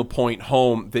ram the point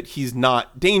home that he's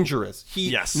not dangerous.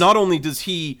 Not only does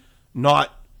he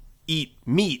not eat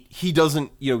meat, he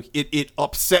doesn't, it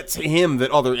upsets him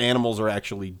that other animals are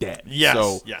actually dead. Yes.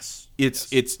 So yes. It's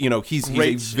he's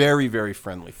a very, very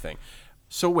friendly thing.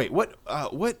 So wait, what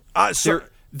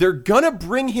they're gonna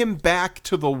bring him back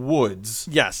to the woods.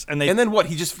 Yes, and then what?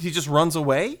 He just runs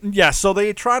away. Yeah, so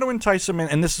they try to entice him in,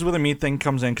 and this is where the meat thing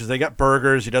comes in because they got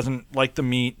burgers. He doesn't like the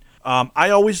meat.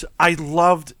 I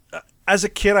loved as a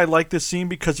kid. I liked this scene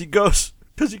because he goes,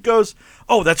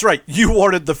 oh, that's right, you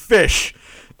ordered the fish.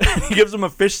 And he gives him a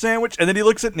fish sandwich, and then he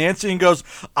looks at Nancy and goes,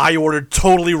 I ordered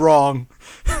totally wrong.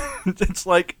 It's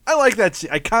like I like that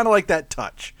scene. I kind of like that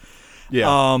touch.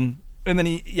 Yeah. And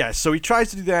then so he tries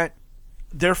to do that.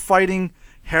 They're fighting.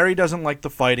 Harry doesn't like the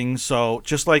fighting, so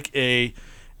just like a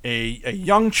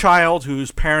young child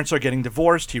whose parents are getting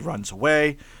divorced, he runs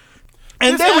away.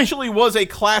 And this actually was a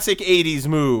classic 80s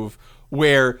move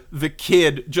where the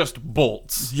kid just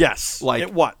bolts. Yes. Like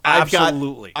what?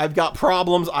 Absolutely. I've got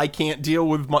problems. I can't deal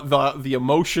with the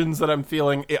emotions that I'm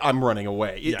feeling. I'm running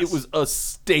away. It was a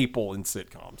staple in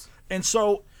sitcoms. And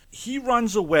so he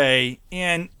runs away,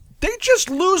 and they just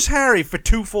lose Harry for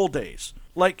 2 full days.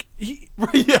 Like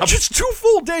just 2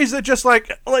 full days that just like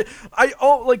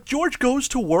George goes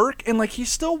to work and like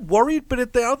he's still worried,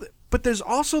 but there's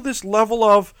also this level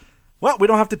of, well, we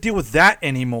don't have to deal with that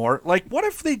anymore. Like, what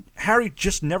if Harry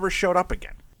just never showed up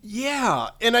again?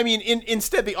 Yeah, and I mean,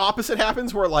 instead the opposite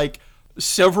happens where like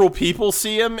several people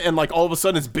see him and like all of a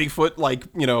sudden it's Bigfoot, like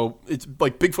it's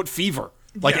like Bigfoot fever,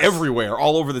 like everywhere,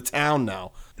 all over the town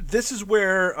now. This is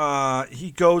where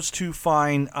he goes to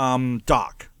find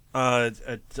Doc. I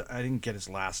didn't get his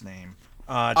last name.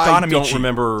 Don I Amici. don't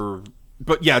remember,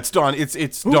 but yeah, it's Don.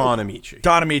 It's Don Amici.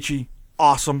 Don Amici,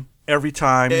 awesome every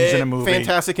time he's in a movie.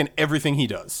 Fantastic in everything he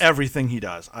does. Everything he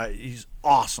does. He's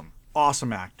awesome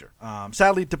actor.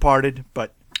 Sadly departed,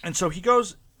 and so he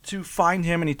goes to find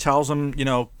him and he tells him,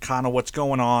 kind of what's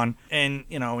going on, and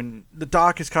and the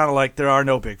Doc is kind of like, there are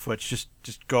no Bigfoots,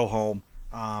 just go home.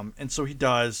 And so he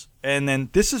does, and then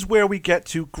this is where we get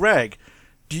to Greg.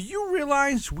 Do you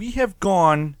realize we have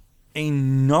gone a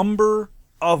number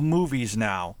of movies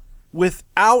now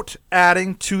without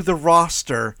adding to the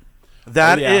roster?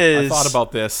 I thought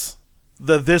about this.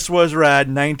 The This Was Rad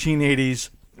 1980s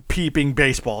peeping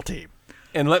baseball team.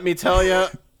 And let me tell you,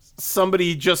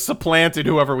 somebody just supplanted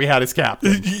whoever we had as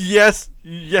captain. Yes,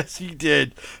 he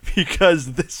did. Because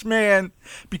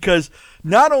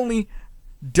not only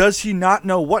does he not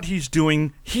know what he's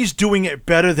doing it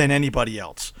better than anybody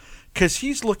else. Because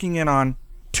he's looking in on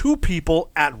 2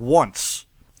 people at once.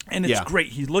 And it's great.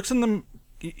 He looks in them.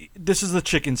 This is the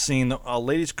chicken scene. The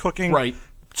lady's cooking. Right.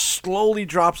 Slowly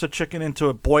drops the chicken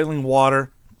into boiling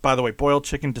water. By the way, boiled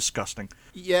chicken, disgusting.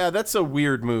 Yeah, that's a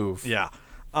weird move. Yeah.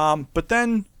 But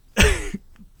then,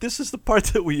 this is the part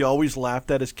that we always laughed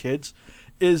at as kids,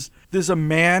 is there's a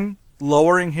man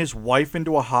lowering his wife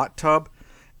into a hot tub.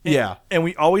 And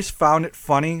we always found it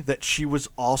funny that she was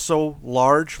also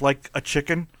large, like a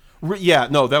chicken. Yeah,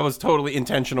 no, that was totally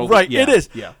intentional. Right, yeah, it is.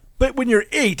 Yeah. But when you're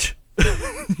 8,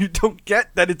 you don't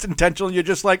get that it's intentional. You're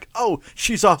just like, oh,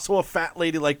 she's also a fat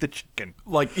lady like the chicken.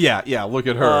 Like, yeah, look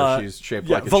at her. She's shaped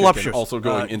like a voluptuous. chicken, also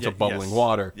going into bubbling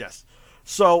water. Yes.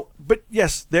 So, but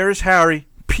yes, there's Harry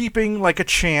peeping like a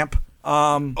champ.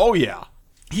 Oh, yeah.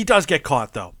 He does get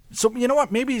caught, though. So, you know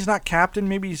what? Maybe he's not captain.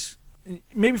 Maybe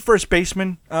first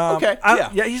baseman. Okay,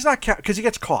 yeah, he's not captain because he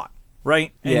gets caught,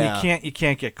 right? And you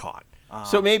can't get caught.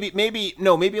 So maybe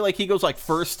like he goes like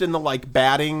first in the like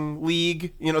batting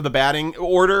league, the batting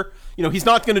order. He's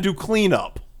not going to do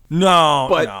cleanup.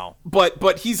 No.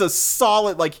 But he's a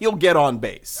solid, like he'll get on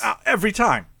base every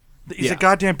time. He's a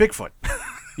goddamn Bigfoot.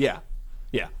 Yeah.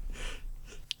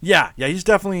 He's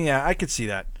definitely. I could see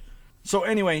that. So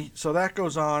anyway, so that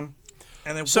goes on,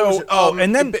 and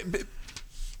then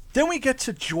then we get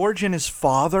to George and his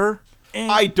father. And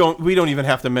we don't even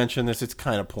have to mention this. It's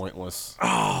kind of pointless.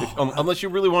 Unless you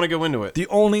really want to go into it. The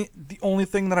only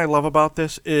thing that I love about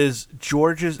this is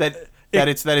George's That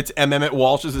it's M. Emmett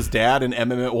Walsh as his dad, and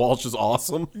M. Emmett Walsh is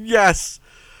awesome. Yes.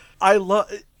 I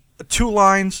love 2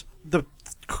 lines. The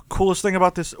coolest thing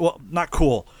about this, well, not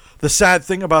cool. The sad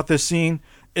thing about this scene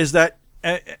is that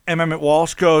M. Emmett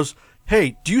Walsh goes,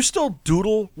 "Hey, do you still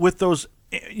doodle with those,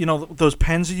 those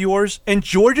pens of yours?" And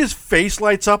George's face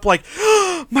lights up like,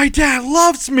 oh, "My dad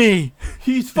loves me."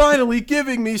 He's finally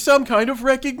giving me some kind of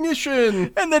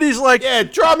recognition. And then he's like, "Yeah,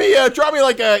 draw me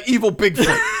like a evil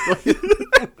Bigfoot."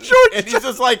 George, and he's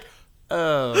just like,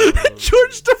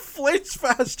 George deflates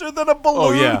faster than a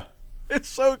balloon. Oh yeah, it's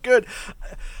so good.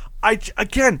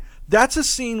 Again, that's a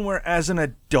scene where, as an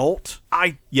adult,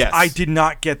 I did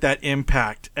not get that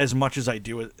impact as much as I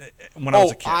do when I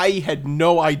was a kid. I had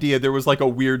no idea there was like a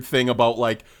weird thing about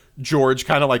like George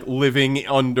kind of like living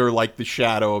under like the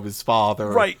shadow of his father,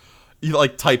 right?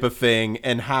 Like type of thing,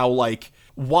 and how like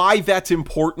why that's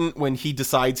important when he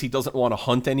decides he doesn't want to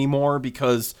hunt anymore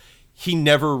because he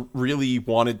never really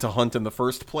wanted to hunt in the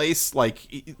first place. Like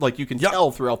you can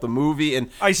tell throughout the movie. And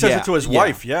he says it to his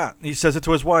wife. Yeah, he says it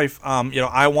to his wife.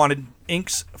 I wanted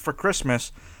inks for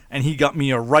Christmas, and he got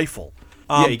me a rifle.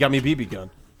 He got me a BB gun.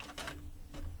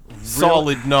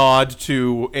 Solid nod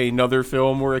to another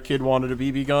film where a kid wanted a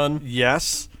BB gun.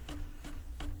 Yes.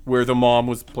 Where the mom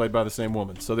was played by the same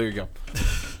woman. So there you go.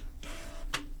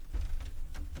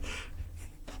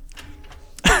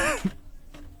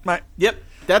 Yep.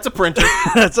 That's a printer.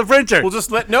 That's a printer. Let's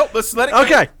let it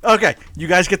go. Okay. You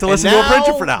guys get to listen to a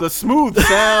printer for now. The smooth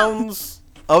sounds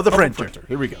of the printer.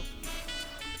 Here we go.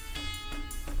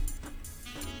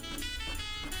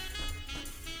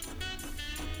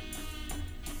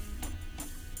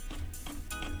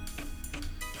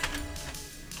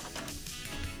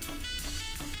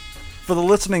 For the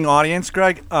listening audience,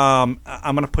 Greg, I'm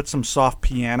going to put some soft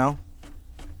piano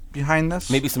behind this.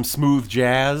 Maybe some smooth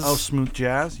jazz. Oh, smooth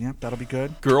jazz. Yep, that'll be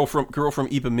good. Girl from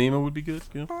Ipanema would be good.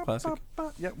 Yeah, classic.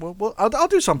 Yeah, well, I'll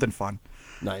do something fun.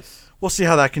 Nice. We'll see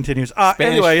how that continues. Spanish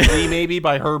anyway, Flea maybe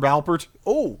by Herb Alpert.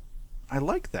 Oh, I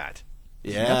like that.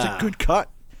 Yeah, that's a good cut.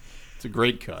 It's a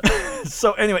great cut.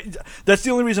 So anyway, that's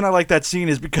the only reason I like that scene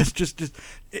is because just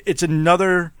it's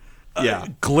another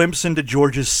glimpse into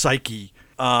George's psyche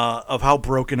of how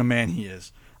broken a man he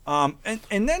is.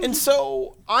 And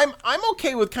so I'm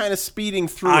okay with kind of speeding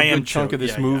through a good chunk of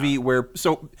this movie where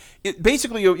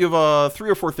basically you have 3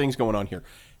 or 4 things going on here.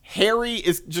 Harry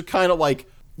is just kind of like,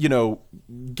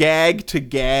 gag to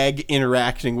gag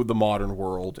interacting with the modern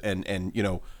world and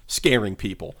scaring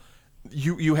people.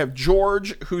 You have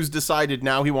George, who's decided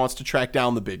now he wants to track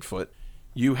down the Bigfoot.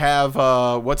 You have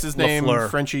what's his name? Lafleur.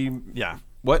 Frenchie. Yeah.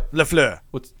 What? Lafleur.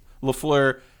 What's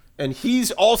Lafleur? And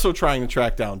he's also trying to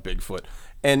track down Bigfoot.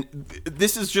 And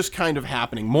this is just kind of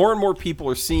happening. More and more people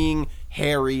are seeing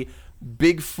Harry.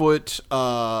 Bigfoot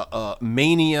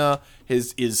mania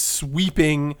is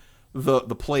sweeping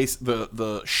the place.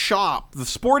 The shop, the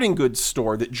sporting goods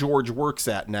store that George works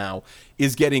at now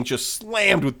is getting just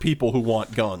slammed with people who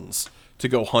want guns to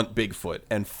go hunt Bigfoot.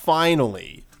 And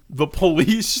finally, the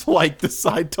police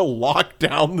decide to lock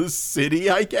down the city,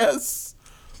 I guess.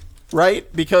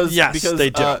 Right? Because they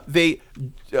do.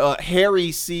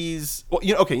 Harry sees. Well,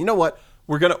 you know what?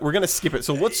 We're gonna skip it.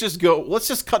 So let's just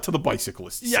cut to the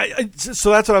bicyclists. Yeah.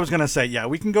 So that's what I was gonna say. Yeah,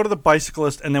 we can go to the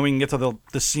bicyclist, and then we can get to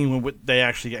the scene when they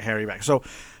actually get Harry back. So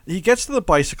he gets to the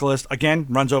bicyclist again,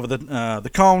 runs over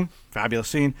the cone. Fabulous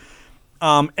scene.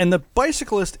 And the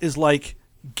bicyclist is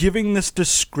giving this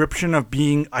description of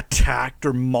being attacked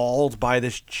or mauled by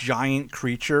this giant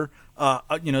creature.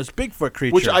 This Bigfoot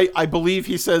creature. Which I believe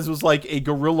he says was like a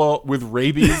gorilla with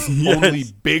rabies, only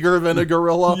bigger than a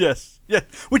gorilla. Yes. Yeah.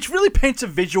 Which really paints a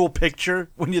visual picture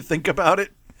when you think about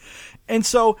it. And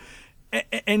so,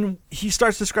 and he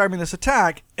starts describing this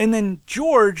attack, and then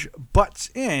George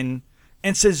butts in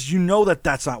and says,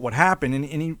 that's not what happened. And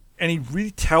he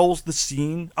retells the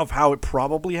scene of how it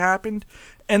probably happened.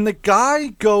 And the guy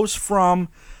goes from,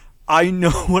 I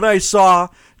know what I saw,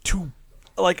 to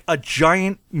a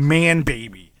giant man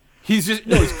baby. He's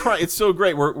crying. It's so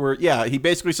great. He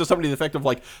basically says something to the effect of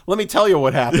let me tell you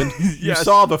what happened. Yes. You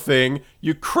saw the thing.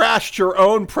 You crashed your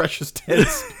own precious 10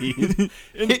 speed,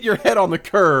 hit your head on the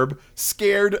curb,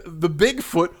 scared the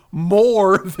Bigfoot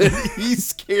more than he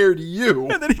scared you.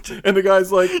 And the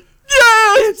guy's like, yeah,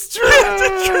 it's true.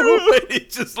 It's true. And he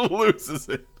just loses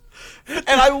it.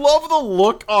 And I love the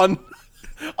look on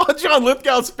John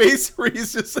Lithgow's face where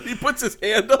he puts his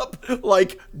hand up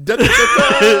like no.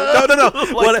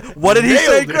 What did he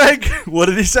say, Greg? What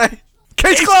did he say?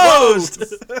 Case closed.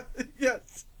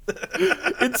 Yes.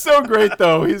 It's so great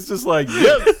though. He's just like,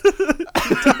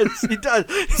 yes. He does.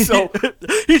 So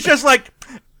he's just like,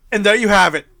 and there you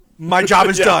have it. My job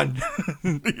is done.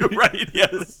 You're right.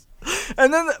 Yes.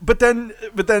 And then, but then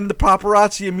the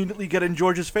paparazzi immediately get in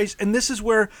George's face, and this is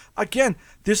where, again,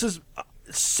 this is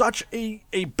such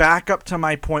a backup to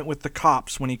my point with the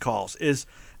cops when he calls. Is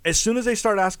as soon as they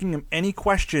start asking him any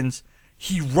questions,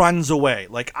 he runs away.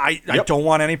 Like I don't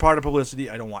want any part of publicity.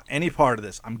 I don't want any part of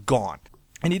this. I'm gone.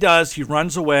 And he does. He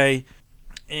runs away,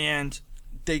 and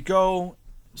they go.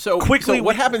 So quickly,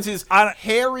 what happens is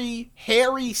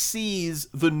Harry sees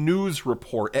the news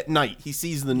report at night. He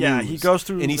sees the news. Yeah, he goes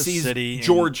through and he the sees city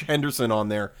George Henderson on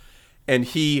there, and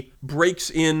he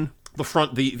breaks in the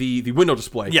front the window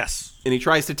display. Yes, and he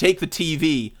tries to take the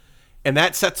TV, and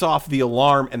that sets off the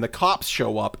alarm, and the cops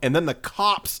show up, and then the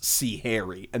cops see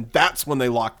Harry, and that's when they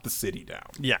lock the city down.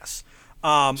 Yes.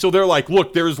 So they're like,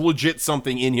 look, there's legit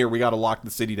something in here. We got to lock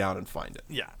the city down and find it.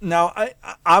 Yeah. Now,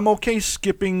 I'm okay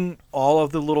skipping all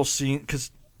of the little scenes because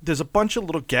there's a bunch of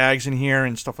little gags in here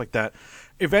and stuff like that.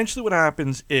 Eventually what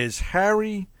happens is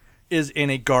Harry is in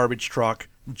a garbage truck.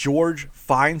 George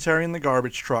finds Harry in the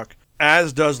garbage truck,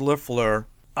 as does LaFleur.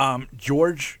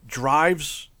 George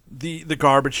drives the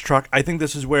garbage truck. I think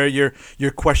this is where your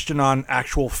question on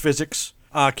actual physics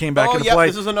came back into play.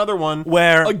 This is another one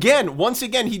where once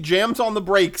again he jams on the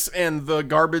brakes and the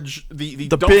garbage the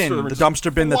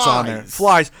dumpster bin that's on there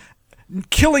flies,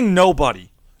 killing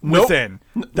nobody within.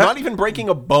 Not even breaking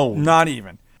a bone. Not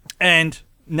even. And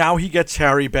now he gets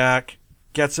Harry back,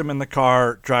 gets him in the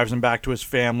car, drives him back to his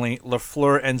family.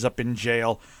 LaFleur ends up in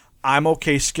jail. I'm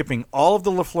okay skipping all of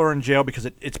the LaFleur in jail because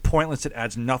it's pointless. It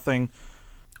adds nothing.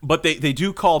 But they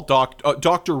do call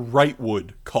Dr.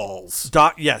 Wrightwood calls.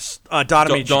 Don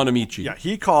Amici. Don Amici. Yeah,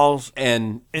 he calls.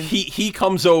 And he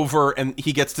comes over and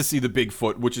he gets to see the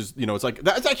Bigfoot, which is, it's like,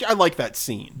 that's actually, I like that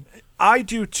scene. I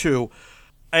do too.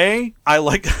 I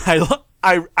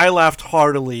laughed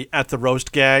heartily at the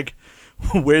roast gag.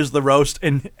 Where's the roast?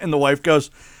 And the wife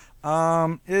goes,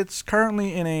 it's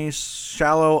currently in a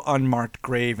shallow, unmarked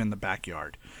grave in the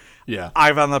backyard. Yeah.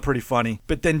 I found that pretty funny.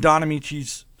 But then Don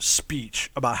Amici's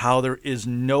speech about how there is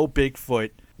no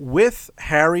Bigfoot with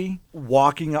Harry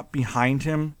walking up behind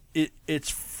him,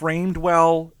 it's framed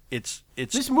well.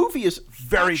 This movie is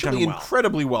very actually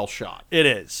incredibly well shot. It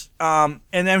is. And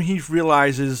then he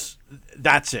realizes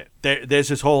that's it. There's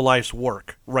his whole life's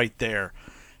work right there.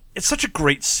 It's such a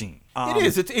great scene. It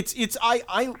is. It's.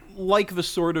 I like the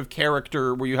sort of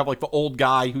character where you have like the old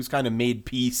guy who's kind of made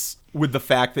peace with the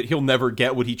fact that he'll never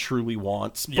get what he truly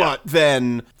wants, but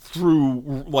then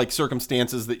through like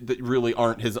circumstances that really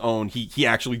aren't his own, he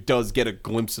actually does get a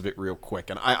glimpse of it real quick.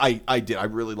 And I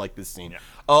really like this scene. Yeah.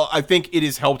 I think it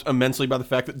is helped immensely by the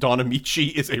fact that Don Amici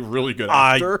is a really good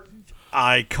actor.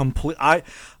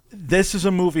 This is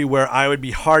a movie where I would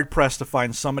be hard pressed to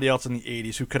find somebody else in the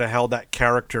 80s who could have held that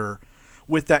character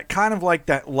with that kind of like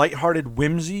that lighthearted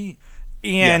whimsy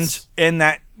and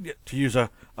that, to use a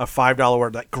 $5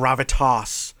 word, that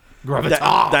gravitas.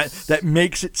 That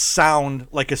makes it sound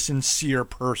like a sincere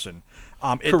person.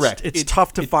 Correct. It's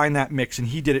tough to find that mix, and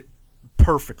he did it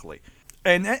perfectly.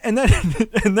 And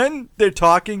then they're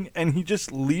talking, and he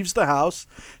just leaves the house,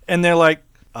 and they're like,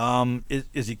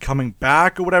 is he coming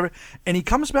back or whatever? And he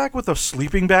comes back with a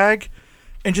sleeping bag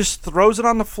and just throws it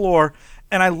on the floor.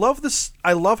 And I love this.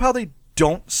 I love how they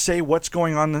don't say what's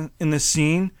going on in the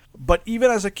scene. But even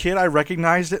as a kid, I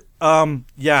recognized it.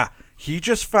 He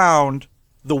just found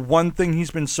the one thing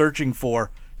he's been searching for.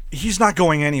 He's not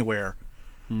going anywhere.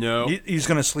 No. He's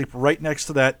going to sleep right next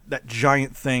to that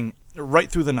giant thing right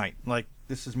through the night. Like,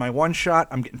 this is my one shot.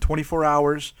 I'm getting 24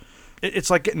 hours. It's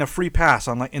like getting a free pass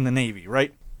on in the Navy,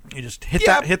 right? You just hit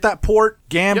that port,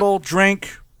 gamble,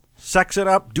 drink, sex it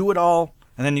up, do it all,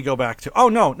 and then you go back to,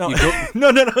 no. No.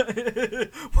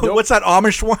 What's that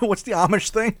Amish one? What's the Amish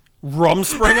thing?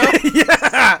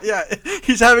 Rumspringa? Yeah.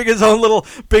 He's having his own little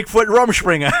Bigfoot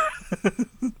Rumspringa.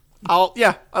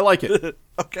 I like it.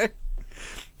 Okay.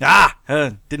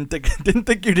 Didn't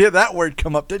think you'd hear that word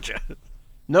come up, did you?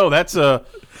 No, that's a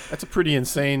pretty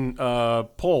insane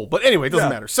poll. But anyway, it doesn't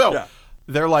matter. So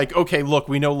they're like, okay, look,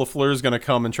 we know LaFleur's going to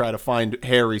come and try to find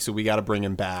Harry, so we got to bring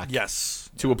him back. Yes.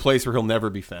 To a place where he'll never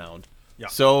be found. Yeah.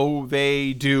 So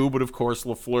they do, but of course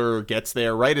LaFleur gets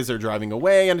there right as they're driving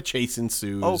away, and a chase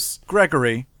ensues. Oh,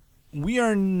 Gregory, we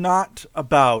are not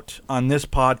about, on this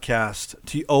podcast,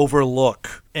 to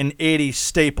overlook an 80s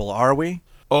staple, are we?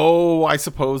 Oh, I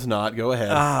suppose not. Go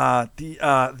ahead.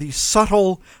 The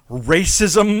subtle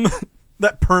racism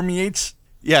that permeates.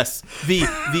 Yes, the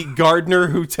gardener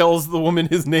who tells the woman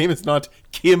his name is not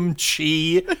Kim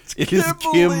Chi, it is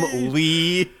Kim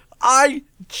Lee. I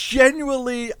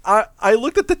genuinely, I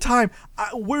looked at the time.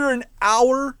 We're an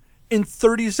hour in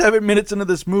 37 minutes into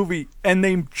this movie, and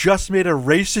they just made a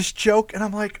racist joke, and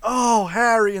I'm like, oh,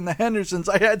 Harry and the Hendersons,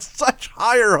 I had such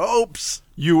higher hopes.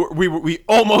 We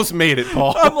almost made it,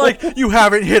 Paul. I'm like, you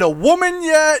haven't hit a woman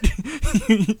yet.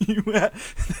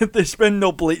 There's been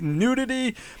no blatant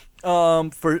nudity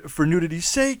for nudity's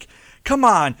sake. Come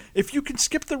on, if you can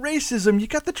skip the racism, you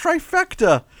got the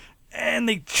trifecta. And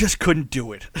they just couldn't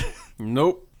do it.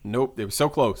 Nope. They were so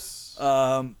close.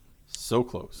 So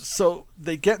close. So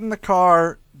they get in the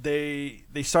car. They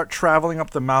start traveling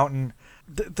up the mountain.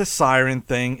 The siren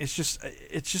thing. It's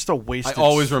just a waste. I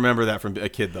always remember that from a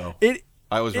kid, though.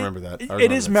 I always remember that.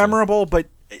 It is memorable, but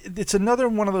it's another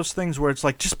one of those things where it's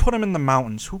like, just put them in the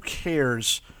mountains. Who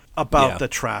cares about the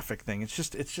traffic thing? It's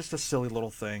just a silly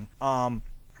little thing.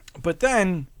 But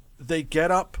then they get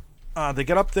up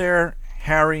there.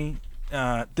 Harry,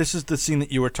 this is the scene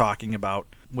that you were talking about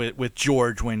with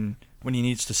George when he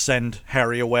needs to send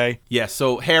Harry away. Yeah,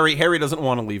 so Harry doesn't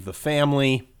want to leave the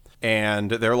family, and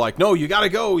they're like, no, you gotta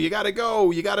go, you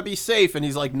gotta be safe, and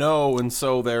he's like, no, and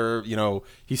so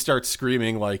he starts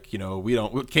screaming like,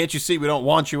 can't you see we don't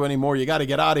want you anymore, you gotta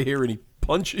get out of here, and he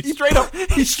straight up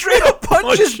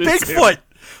punches Bigfoot.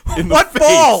 In the what face.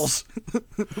 balls?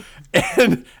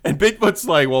 And Bigfoot's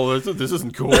like, well, this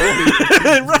isn't cool.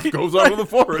 He goes out of the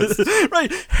forest.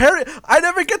 Right. Harry, I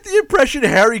never get the impression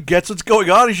Harry gets what's going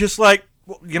on. He's just like,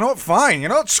 well, you know what, fine. You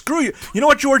know what, screw you. You know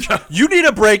what, George? You need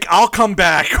a break. I'll come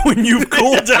back when you've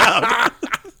cooled down.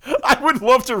 I would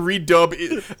love to redub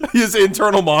his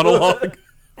internal monologue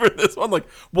for this one. Like,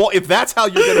 well, if that's how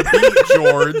you're going to be,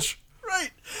 George.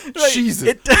 Right.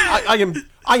 Jesus.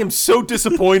 I am so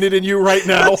disappointed in you right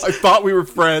now. I thought we were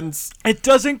friends. It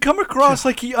doesn't come across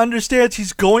like he understands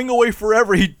he's going away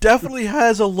forever. He definitely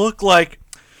has a look like,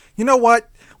 you know what?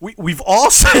 We've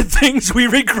all said things we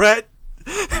regret.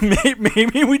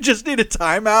 Maybe we just need a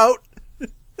timeout.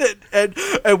 And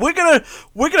we're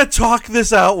gonna talk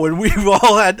this out when we've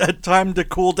all had time to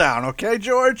cool down, okay,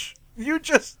 George? You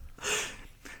just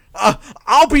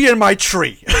I'll be in my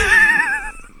tree.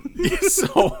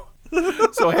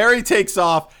 So Harry takes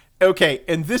off. Okay,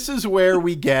 and this is where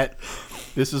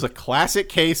this is a classic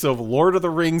case of Lord of the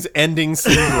Rings ending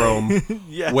syndrome,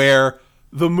 Yes. where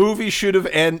the movie should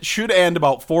end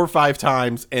about 4 or 5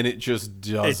 times, and it just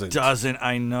doesn't. It doesn't,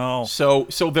 I know. So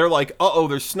they're like, uh-oh,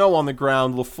 there's snow on the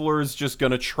ground. LaFleur's just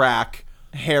going to track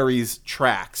Harry's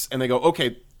tracks. And they go,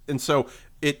 okay. And so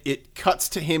it cuts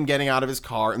to him getting out of his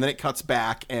car, and then it cuts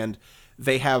back, and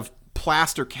they have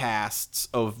plaster casts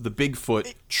of the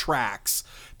Bigfoot tracks.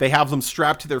 They have them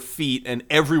strapped to their feet, and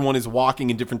everyone is walking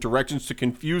in different directions to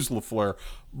confuse LaFleur.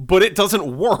 But it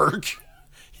doesn't work.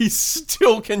 He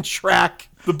still can track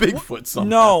the Bigfoot somehow.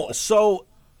 No, so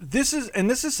this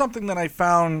is something that I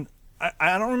found.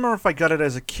 I don't remember if I got it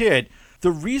as a kid.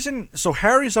 The reason, so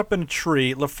Harry's up in a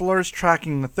tree, LaFleur's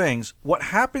tracking the things. What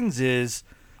happens is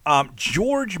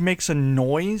George makes a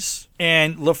noise,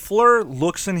 and LaFleur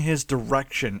looks in his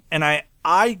direction, and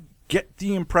I get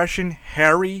the impression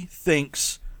Harry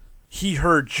thinks he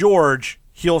heard George.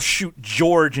 He'll shoot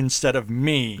George instead of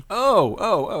me. Oh,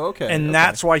 okay. And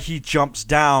that's why he jumps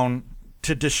down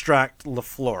to distract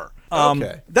LaFleur.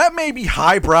 Okay. That may be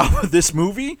highbrow of this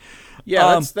movie.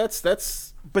 Yeah,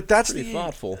 that's but that's pretty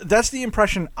thoughtful. That's the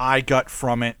impression I got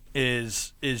from it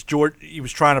is George, he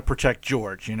was trying to protect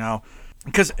George,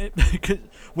 Because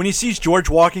when he sees George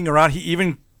walking around, he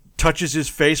even touches his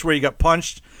face where he got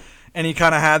punched, and he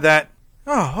kind of had that,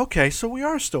 oh, okay, so we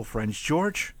are still friends,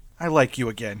 George. I like you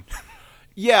again.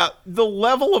 Yeah, the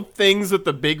level of things that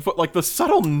the Bigfoot, like the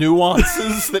subtle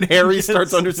nuances that Harry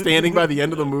starts understanding by the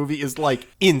end of the movie is like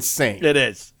insane. It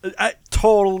is.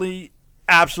 Totally,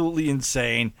 absolutely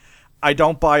insane. I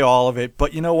don't buy all of it,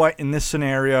 but you know what? In this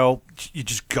scenario, you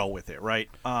just go with it, right?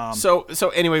 So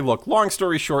anyway, look, long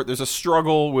story short, there's a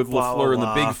struggle with Blah, LaFleur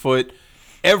blah, and the Bigfoot.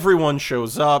 Everyone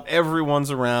shows up,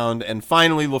 everyone's around, and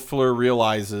finally LaFleur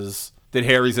realizes that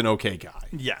Harry's an okay guy.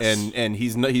 Yes. And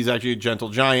he's actually a gentle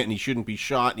giant, and he shouldn't be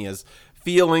shot, and he has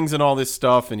feelings and all this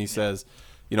stuff, and he says,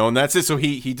 and that's it. So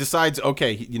he decides,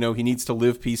 okay, he needs to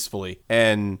live peacefully.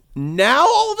 And now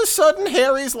all of a sudden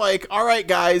Harry's like, all right,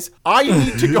 guys, I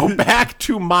need to go back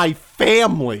to my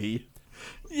family.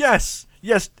 Yes,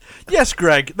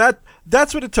 Greg.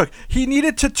 That's what it took. He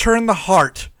needed to turn the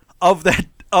heart of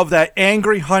that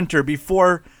angry hunter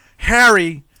before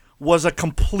Harry was a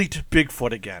complete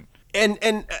Bigfoot again.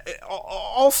 And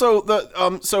also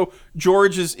so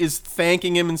George is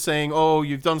thanking him and saying, "Oh,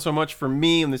 you've done so much for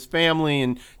me and this family,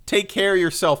 and take care of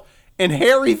yourself." And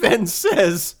Harry then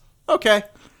says, "Okay."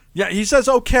 Yeah, he says,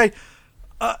 "Okay."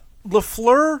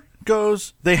 LaFleur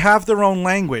goes, "They have their own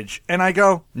language," and I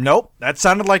go, "Nope, that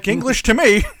sounded like English to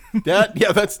me."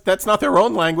 That's not their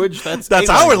own language. That's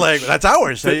our language. That's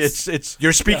ours. It's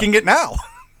you're speaking it now.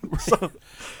 So,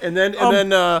 and then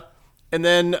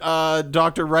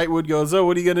Dr. Wrightwood goes, "Oh,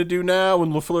 what are you gonna do now?"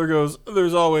 And LaFleur goes,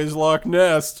 "There's always Loch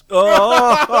Ness."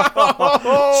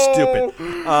 Stupid.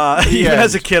 Even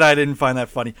as a kid, I didn't find that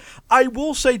funny. I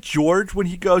will say, George, when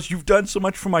he goes, "You've done so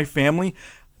much for my family,"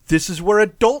 this is where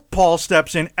adult Paul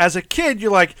steps in. As a kid,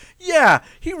 you're like, yeah,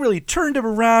 he really turned him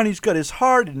around. He's got his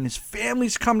heart and his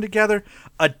family's come together.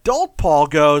 Adult Paul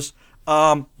goes,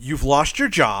 you've lost your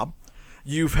job.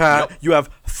 You have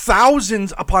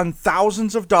thousands upon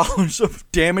thousands of dollars of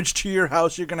damage to your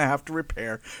house you're going to have to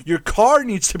repair. Your car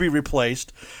needs to be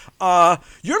replaced.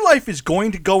 Your life is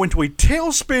going to go into a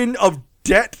tailspin of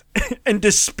debt and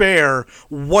despair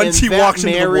once he walks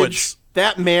into the woods.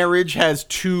 That marriage has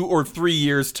 2 or 3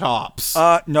 years tops.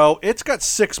 No, it's got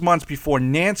 6 months before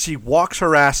Nancy walks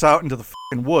her ass out into the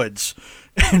fucking woods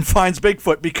and finds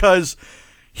Bigfoot because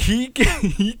he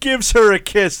gives her a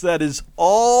kiss that is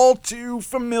all too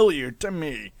familiar to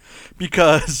me.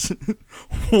 Because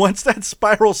once that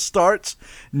spiral starts,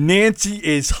 Nancy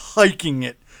is hiking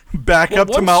it back up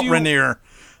to Mount Rainier.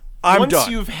 I'm done. Once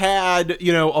you've had, a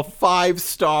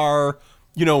 5-star...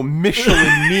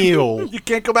 Michelin meal. You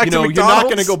can't go back to McDonald's. You're not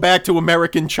going to go back to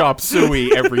American Chop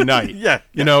Suey every night. Yeah.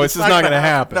 It's just not going to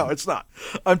happen. No, it's not.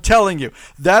 I'm telling you,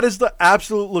 that is the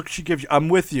absolute look she gives you. I'm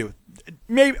with you.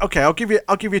 Maybe okay. I'll give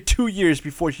you 2 years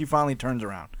before she finally turns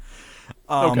around.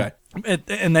 Okay.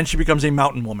 And then she becomes a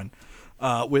mountain woman,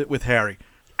 with Harry.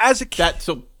 As a kid,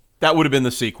 that would have been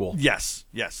the sequel. Yes.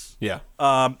 Yeah.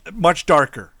 Much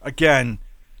darker. Again.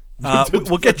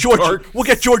 We'll get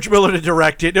George Miller to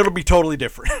direct it. It'll be totally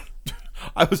different.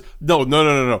 No.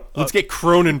 Let's get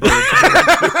Cronenberg.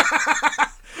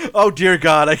 Oh dear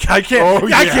God, I can't.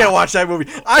 I can't watch that movie.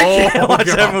 I can't watch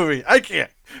that movie. I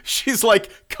can't. She's like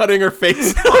cutting her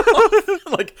face off,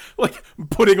 like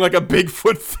putting like a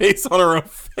Bigfoot face on her own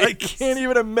face. I can't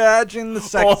even imagine the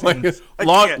sex scenes.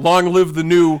 Long live the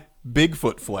new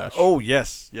Bigfoot flesh. Oh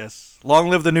yes. Long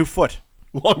live the new foot.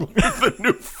 Long live the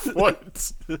new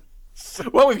foot.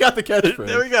 Well, we've got the catchphrase.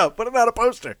 There we go. Put him out a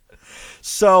poster.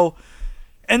 So,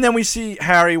 and then we see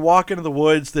Harry walk into the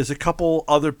woods. There's a couple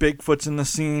other Bigfoots in the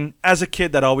scene. As a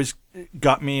kid, that always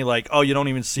got me like, oh, you don't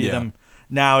even see them.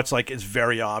 Now it's like it's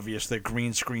very obvious. They're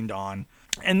green screened on.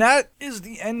 And that is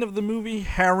the end of the movie.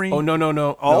 Harry. Oh, no.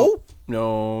 Oh?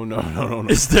 No.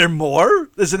 Is there more?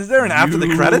 Is there an after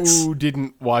the credits? You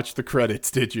didn't watch the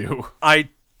credits, did you? I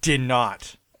did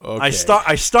not. Okay.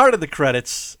 I started the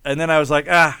credits, and then I was like,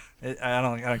 I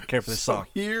don't care for this song.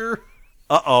 Here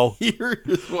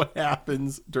is what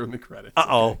happens during the credits.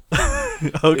 Okay.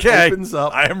 It opens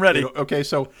up. I am ready. Okay,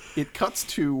 so it cuts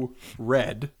to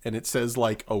Red, and it says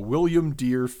like a William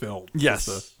Deere film.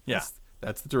 Yes.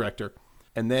 That's the director.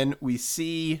 And then we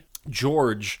see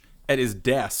George at his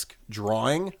desk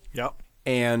drawing. Yep.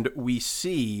 And we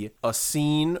see a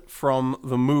scene from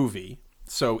the movie.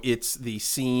 So it's the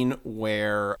scene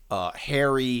where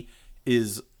Harry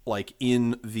is like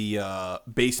in the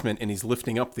basement and he's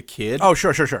lifting up the kid. Oh,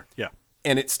 sure. Yeah.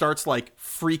 And it starts like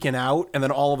freaking out, and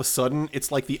then all of a sudden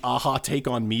it's like the Aha Take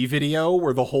on Me video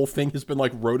where the whole thing has been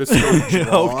like rotoscope drawn.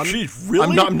 Oh, geez,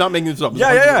 really? I'm not making this up.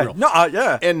 Yeah. No,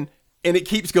 yeah. And it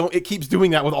keeps going. It keeps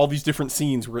doing that with all these different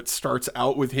scenes where it starts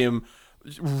out with him.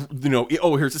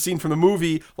 Here's a scene from the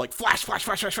movie, like flash,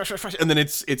 and then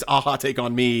it's Aha Take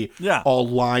on Me, all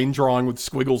line drawing with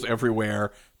squiggles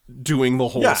everywhere, doing the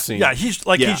whole scene. Yeah,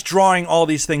 he's drawing all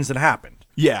these things that happened.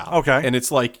 Yeah. Okay. And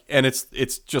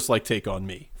it's just like Take on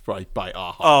Me by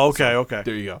Aha. Oh, okay, so, okay.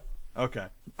 There you go.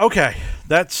 Okay.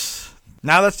 That's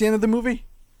the end of the movie?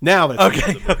 Now that's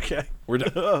okay. We're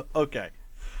done. Okay.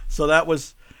 So that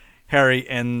was Harry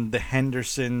and the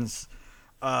Hendersons.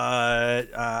 I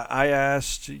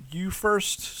asked you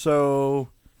first, so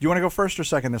do you want to go first or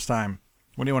second this time?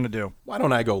 What do you want to do? Why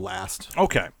don't I go last?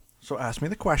 Okay. So ask me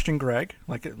the question, Greg.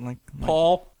 Like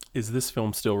Paul, is this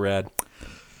film still rad?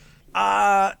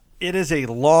 It is a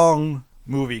long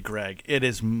movie, Greg. It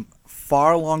is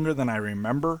far longer than I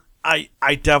remember. I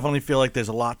definitely feel like there's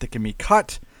a lot that can be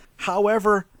cut.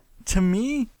 However, to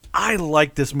me, I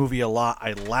like this movie a lot.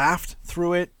 I laughed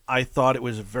through it. I thought it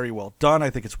was very well done. I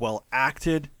think it's well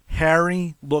acted.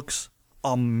 Harry looks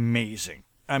amazing.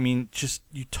 I mean, just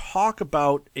you talk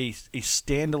about a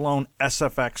standalone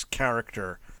SFX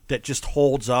character that just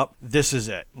holds up. This is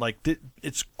it. Like,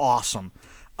 it's awesome.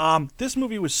 This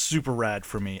movie was super rad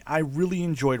for me. I really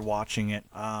enjoyed watching it.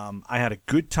 I had a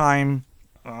good time.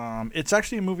 It's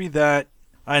actually a movie that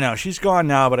I know she's gone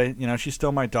now, but she's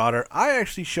still my daughter. I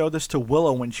actually showed this to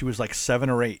Willow when she was like 7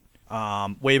 or 8.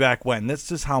 Way back when.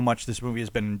 This is how much this movie has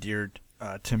been endeared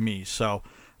to me. So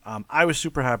I was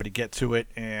super happy to get to it,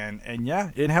 and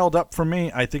yeah, it held up for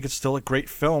me. I think it's still a great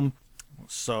film.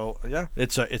 So yeah,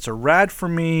 it's a rad for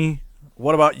me.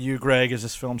 What about you, Greg? Is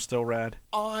this film still rad?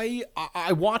 I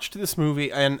watched this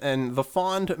movie, and the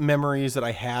fond memories that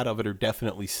I had of it are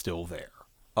definitely still there.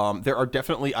 There are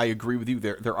definitely, I agree with you,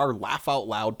 there are laugh out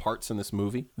loud parts in this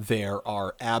movie. There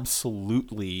are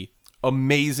absolutely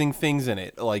amazing things in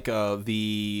it, like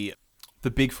the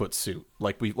Bigfoot suit,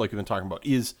 like we've been talking about,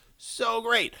 is so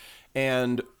great.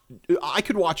 And I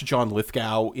could watch John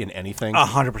Lithgow in anything.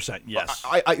 100%, yes.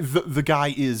 The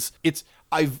guy is,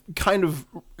 I've kind of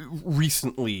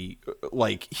recently,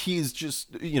 like, he's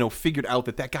just, figured out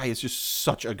that guy is just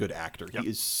such a good actor. Yep. He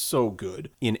is so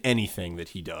good in anything that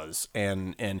he does.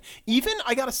 And even,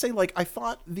 I gotta say, like, I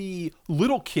thought the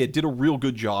little kid did a real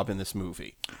good job in this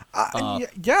movie.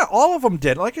 Yeah, all of them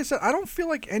did. Like I said, I don't feel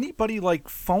like anybody, like,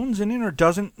 phones in or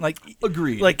doesn't, like...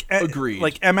 Agreed. Agreed.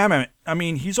 Like, MM, I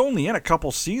mean, he's only in a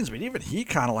couple scenes, but even he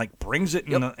kind of, like, brings it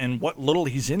in what little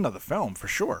he's into the film, for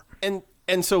sure.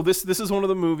 And so this is one of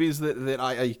the movies that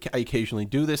I occasionally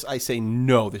do this. I say,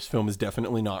 no, this film is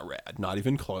definitely not rad. Not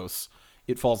even close.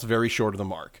 It falls very short of the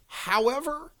mark.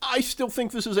 However, I still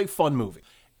think this is a fun movie.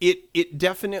 It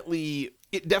definitely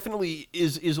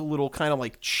is a little kind of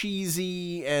like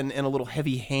cheesy and a little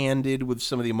heavy-handed with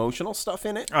some of the emotional stuff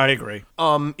in it. I agree.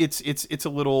 It's a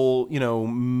little,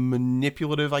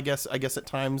 manipulative, I guess at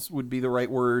times would be the right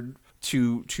word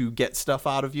to get stuff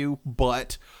out of you,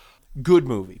 but good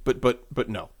movie, but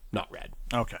no, not rad.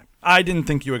 Okay. I didn't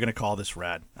think you were going to call this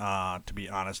rad, to be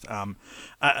honest.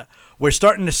 We're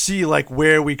starting to see, like,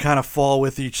 where we kind of fall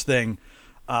with each thing.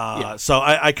 So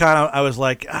I was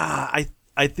like, I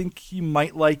think he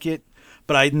might like it,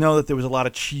 but I know that there was a lot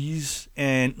of cheese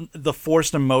and the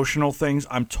forced emotional things.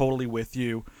 I'm totally with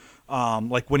you.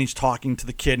 Like when he's talking to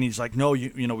the kid and he's like, no,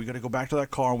 we got to go back to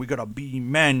that car and we got to be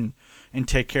men and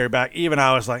take care back. Even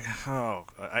I was like, oh,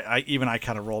 I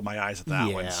kind of rolled my eyes at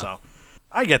that one. So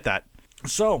I get that.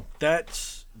 So that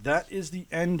is the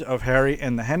end of Harry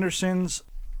and the Hendersons.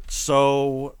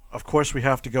 So, of course, we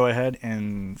have to go ahead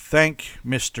and thank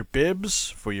Mr. Bibbs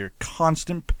for your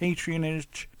constant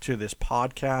patronage to this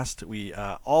podcast. We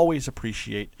always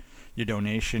appreciate your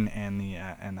donation and the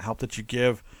help that you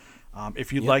give.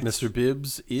 If you'd like, Mr.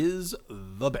 Bibbs is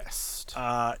the best.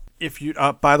 If you,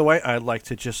 by the way, I'd like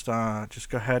to just go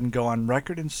ahead and go on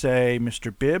record and say,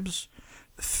 Mr. Bibbs,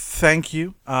 thank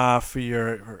you for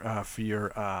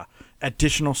your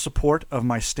additional support of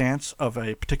my stance of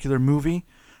a particular movie.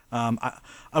 I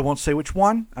won't say which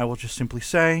one. I will just simply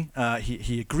say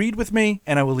he agreed with me,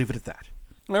 and I will leave it at that.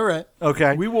 All right.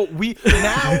 Okay. Now I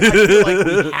feel like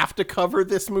we have to cover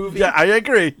this movie. Yeah, I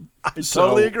agree. I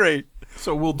totally agree.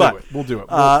 So we'll do it. We'll do it.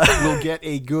 We'll get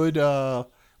a good.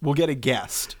 We'll get a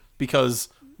guest because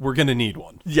we're gonna need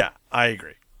one. Yeah, I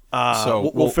agree. So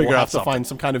we'll figure out to find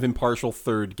some kind of impartial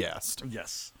third guest.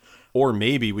 Yes. Or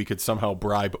maybe we could somehow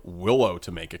bribe Willow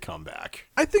to make a comeback.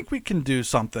 I think we can do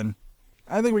something.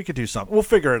 We'll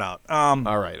figure it out. All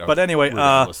right. Okay. But anyway,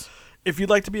 Regardless. if you'd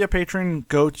like to be a patron,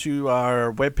 go to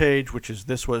our webpage, which is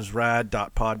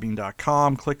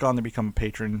thiswasrad.podbean.com. Click on the Become a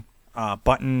Patron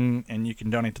button, and you can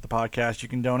donate to the podcast. You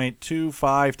can donate 2,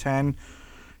 5, 10.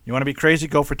 You want to be crazy,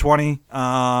 go for 20.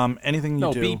 Anything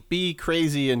you do. No, be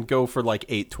crazy and go for like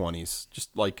 820s.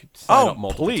 Just like sign up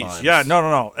multiple times. Yeah,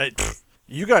 no. If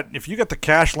you got the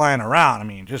cash lying around, I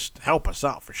mean, just help us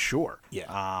out for sure.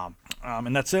 Yeah.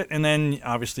 And that's it. And then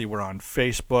obviously we're on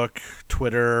Facebook,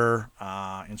 Twitter,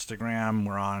 Instagram.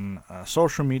 We're on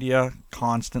social media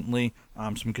constantly.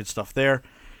 Some good stuff there.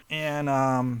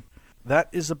 And that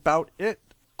is about it.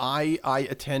 I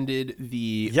attended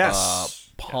the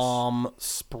Palm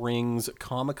Springs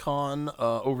Comic-Con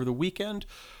over the weekend.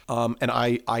 And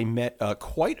I met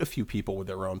quite a few people with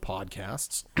their own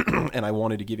podcasts. And I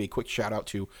wanted to give a quick shout out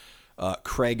to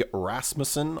Craig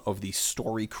Rasmussen of the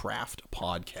Storycraft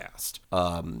podcast.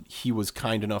 He was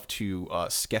kind enough to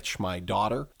sketch my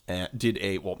daughter and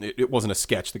it wasn't a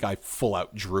sketch. The guy full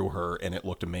out drew her and it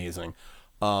looked amazing.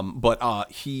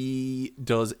 But he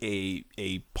does a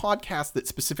podcast that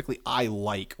specifically I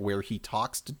like, where he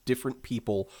talks to different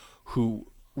people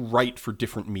who write for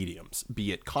different mediums,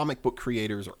 be it comic book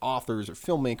creators or authors or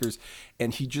filmmakers,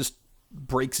 and he just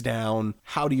breaks down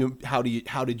how did you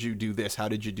do this, how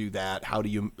did you do that, how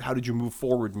did you move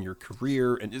forward in your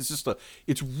career. And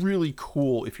it's really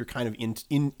cool if you're kind of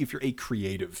if you're a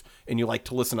creative and you like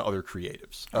to listen to other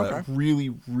creatives. Okay. Really,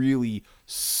 really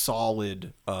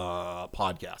solid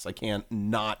podcast. I can't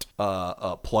not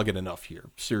plug it enough here.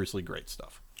 Seriously great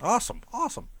stuff. Awesome.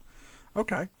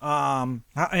 Okay. And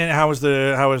how was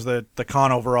the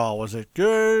con overall? Was it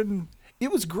good?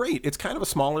 It was great. It's kind of a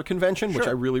smaller convention, which Sure.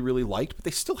 I really, really liked, but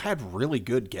they still had really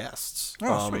good guests.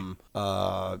 Oh, sweet.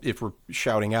 If we're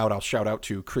shouting out, I'll shout out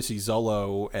to Chrissy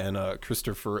Zullo and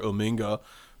Christopher Ominga,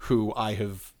 who I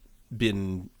have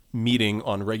been meeting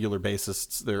on a regular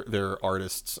basis. They're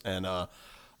artists, and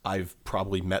I've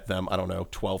probably met them,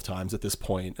 12 times at this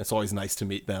point. It's always nice to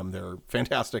meet them. They're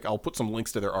fantastic. I'll put some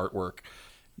links to their artwork.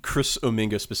 Chris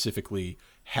Ominga specifically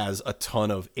has a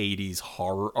ton of 80s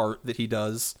horror art that he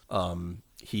does.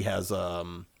 He has, a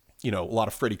lot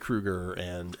of Freddy Krueger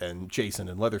and Jason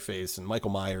and Leatherface and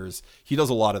Michael Myers. He does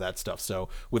a lot of that stuff. So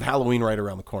with Halloween right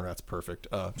around the corner, that's perfect.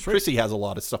 Chrissy has a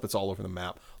lot of stuff that's all over the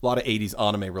map. A lot of 80s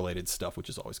anime related stuff, which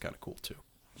is always kind of cool too.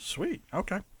 Sweet.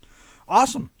 Okay.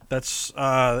 Awesome. That's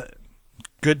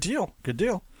good deal. Good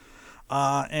deal.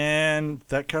 And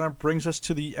that kind of brings us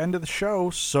to the end of the show.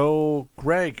 So,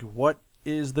 Greg, what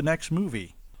is the next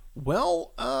movie?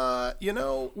 Well,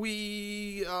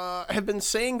 we have been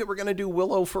saying that we're going to do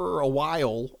Willow for a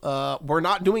while. We're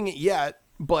not doing it yet,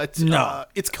 but No.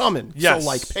 It's coming. Yes.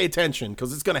 So, pay attention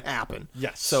because it's going to happen.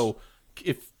 Yes. So,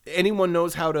 if anyone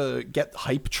knows how to get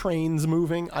hype trains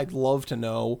moving, I'd love to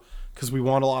know because we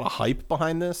want a lot of hype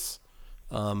behind this.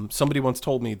 Somebody once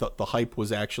told me that the hype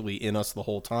was actually in us the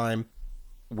whole time.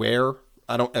 Where?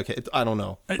 I don't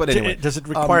know. But anyway. Does it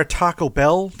require Taco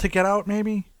Bell to get out,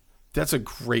 maybe? That's a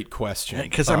great question.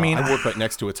 'Cause, I mean, I work right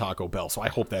next to a Taco Bell, so I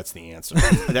hope that's the answer.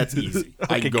 That's easy.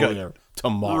 I can go good. there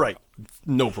tomorrow. Right.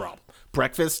 No problem.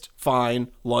 Breakfast, fine.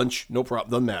 Lunch, no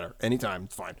problem. Doesn't matter. Anytime,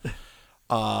 fine.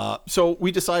 So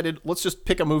we decided, let's just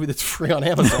pick a movie that's free on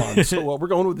Amazon. So we're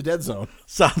going with The Dead Zone.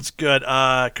 Sounds good.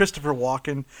 Christopher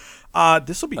Walken.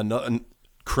 This will be... Another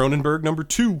Cronenberg number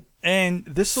 2. And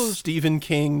this was... Stephen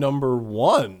King number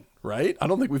 1, right? I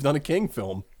don't think we've done a King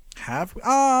film. Have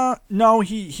no,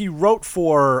 he wrote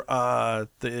for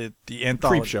the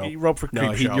anthology. Creepshow. He wrote for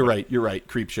Creepshow. You're right.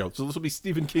 Creepshow. So this will be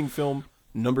Stephen King film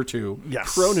number 2.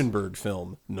 Yes. Cronenberg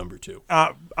film number 2.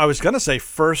 I was gonna say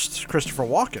first Christopher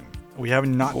Walken. We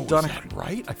haven't not done Is that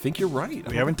right? I think you're right.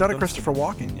 We haven't done a Christopher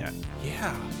Walken yet.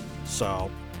 Yeah.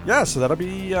 So yeah, so that'll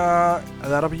be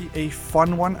a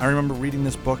fun one. I remember reading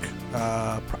this book.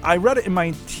 I read it in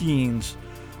my teens.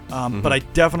 But I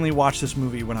definitely watched this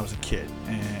movie when I was a kid,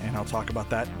 and I'll talk about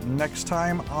that next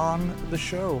time on the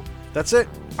show. That's it.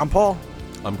 I'm Paul.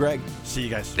 I'm Greg. See you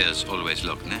guys. There's always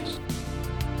Loch Ness.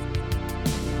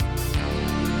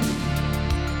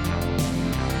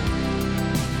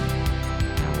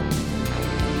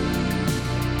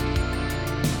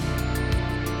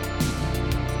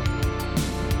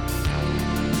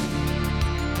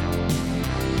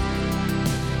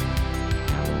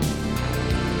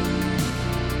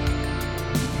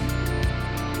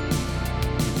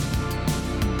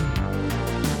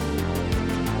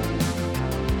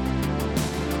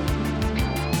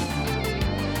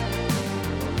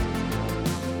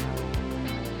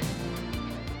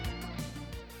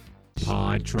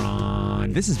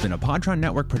 Podtron. This has been a Podtron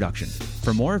Network production.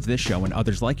 For more of this show and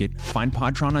others like it, find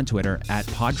Podtron on Twitter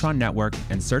 @Podtron Network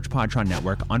and search Podtron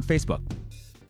Network on Facebook.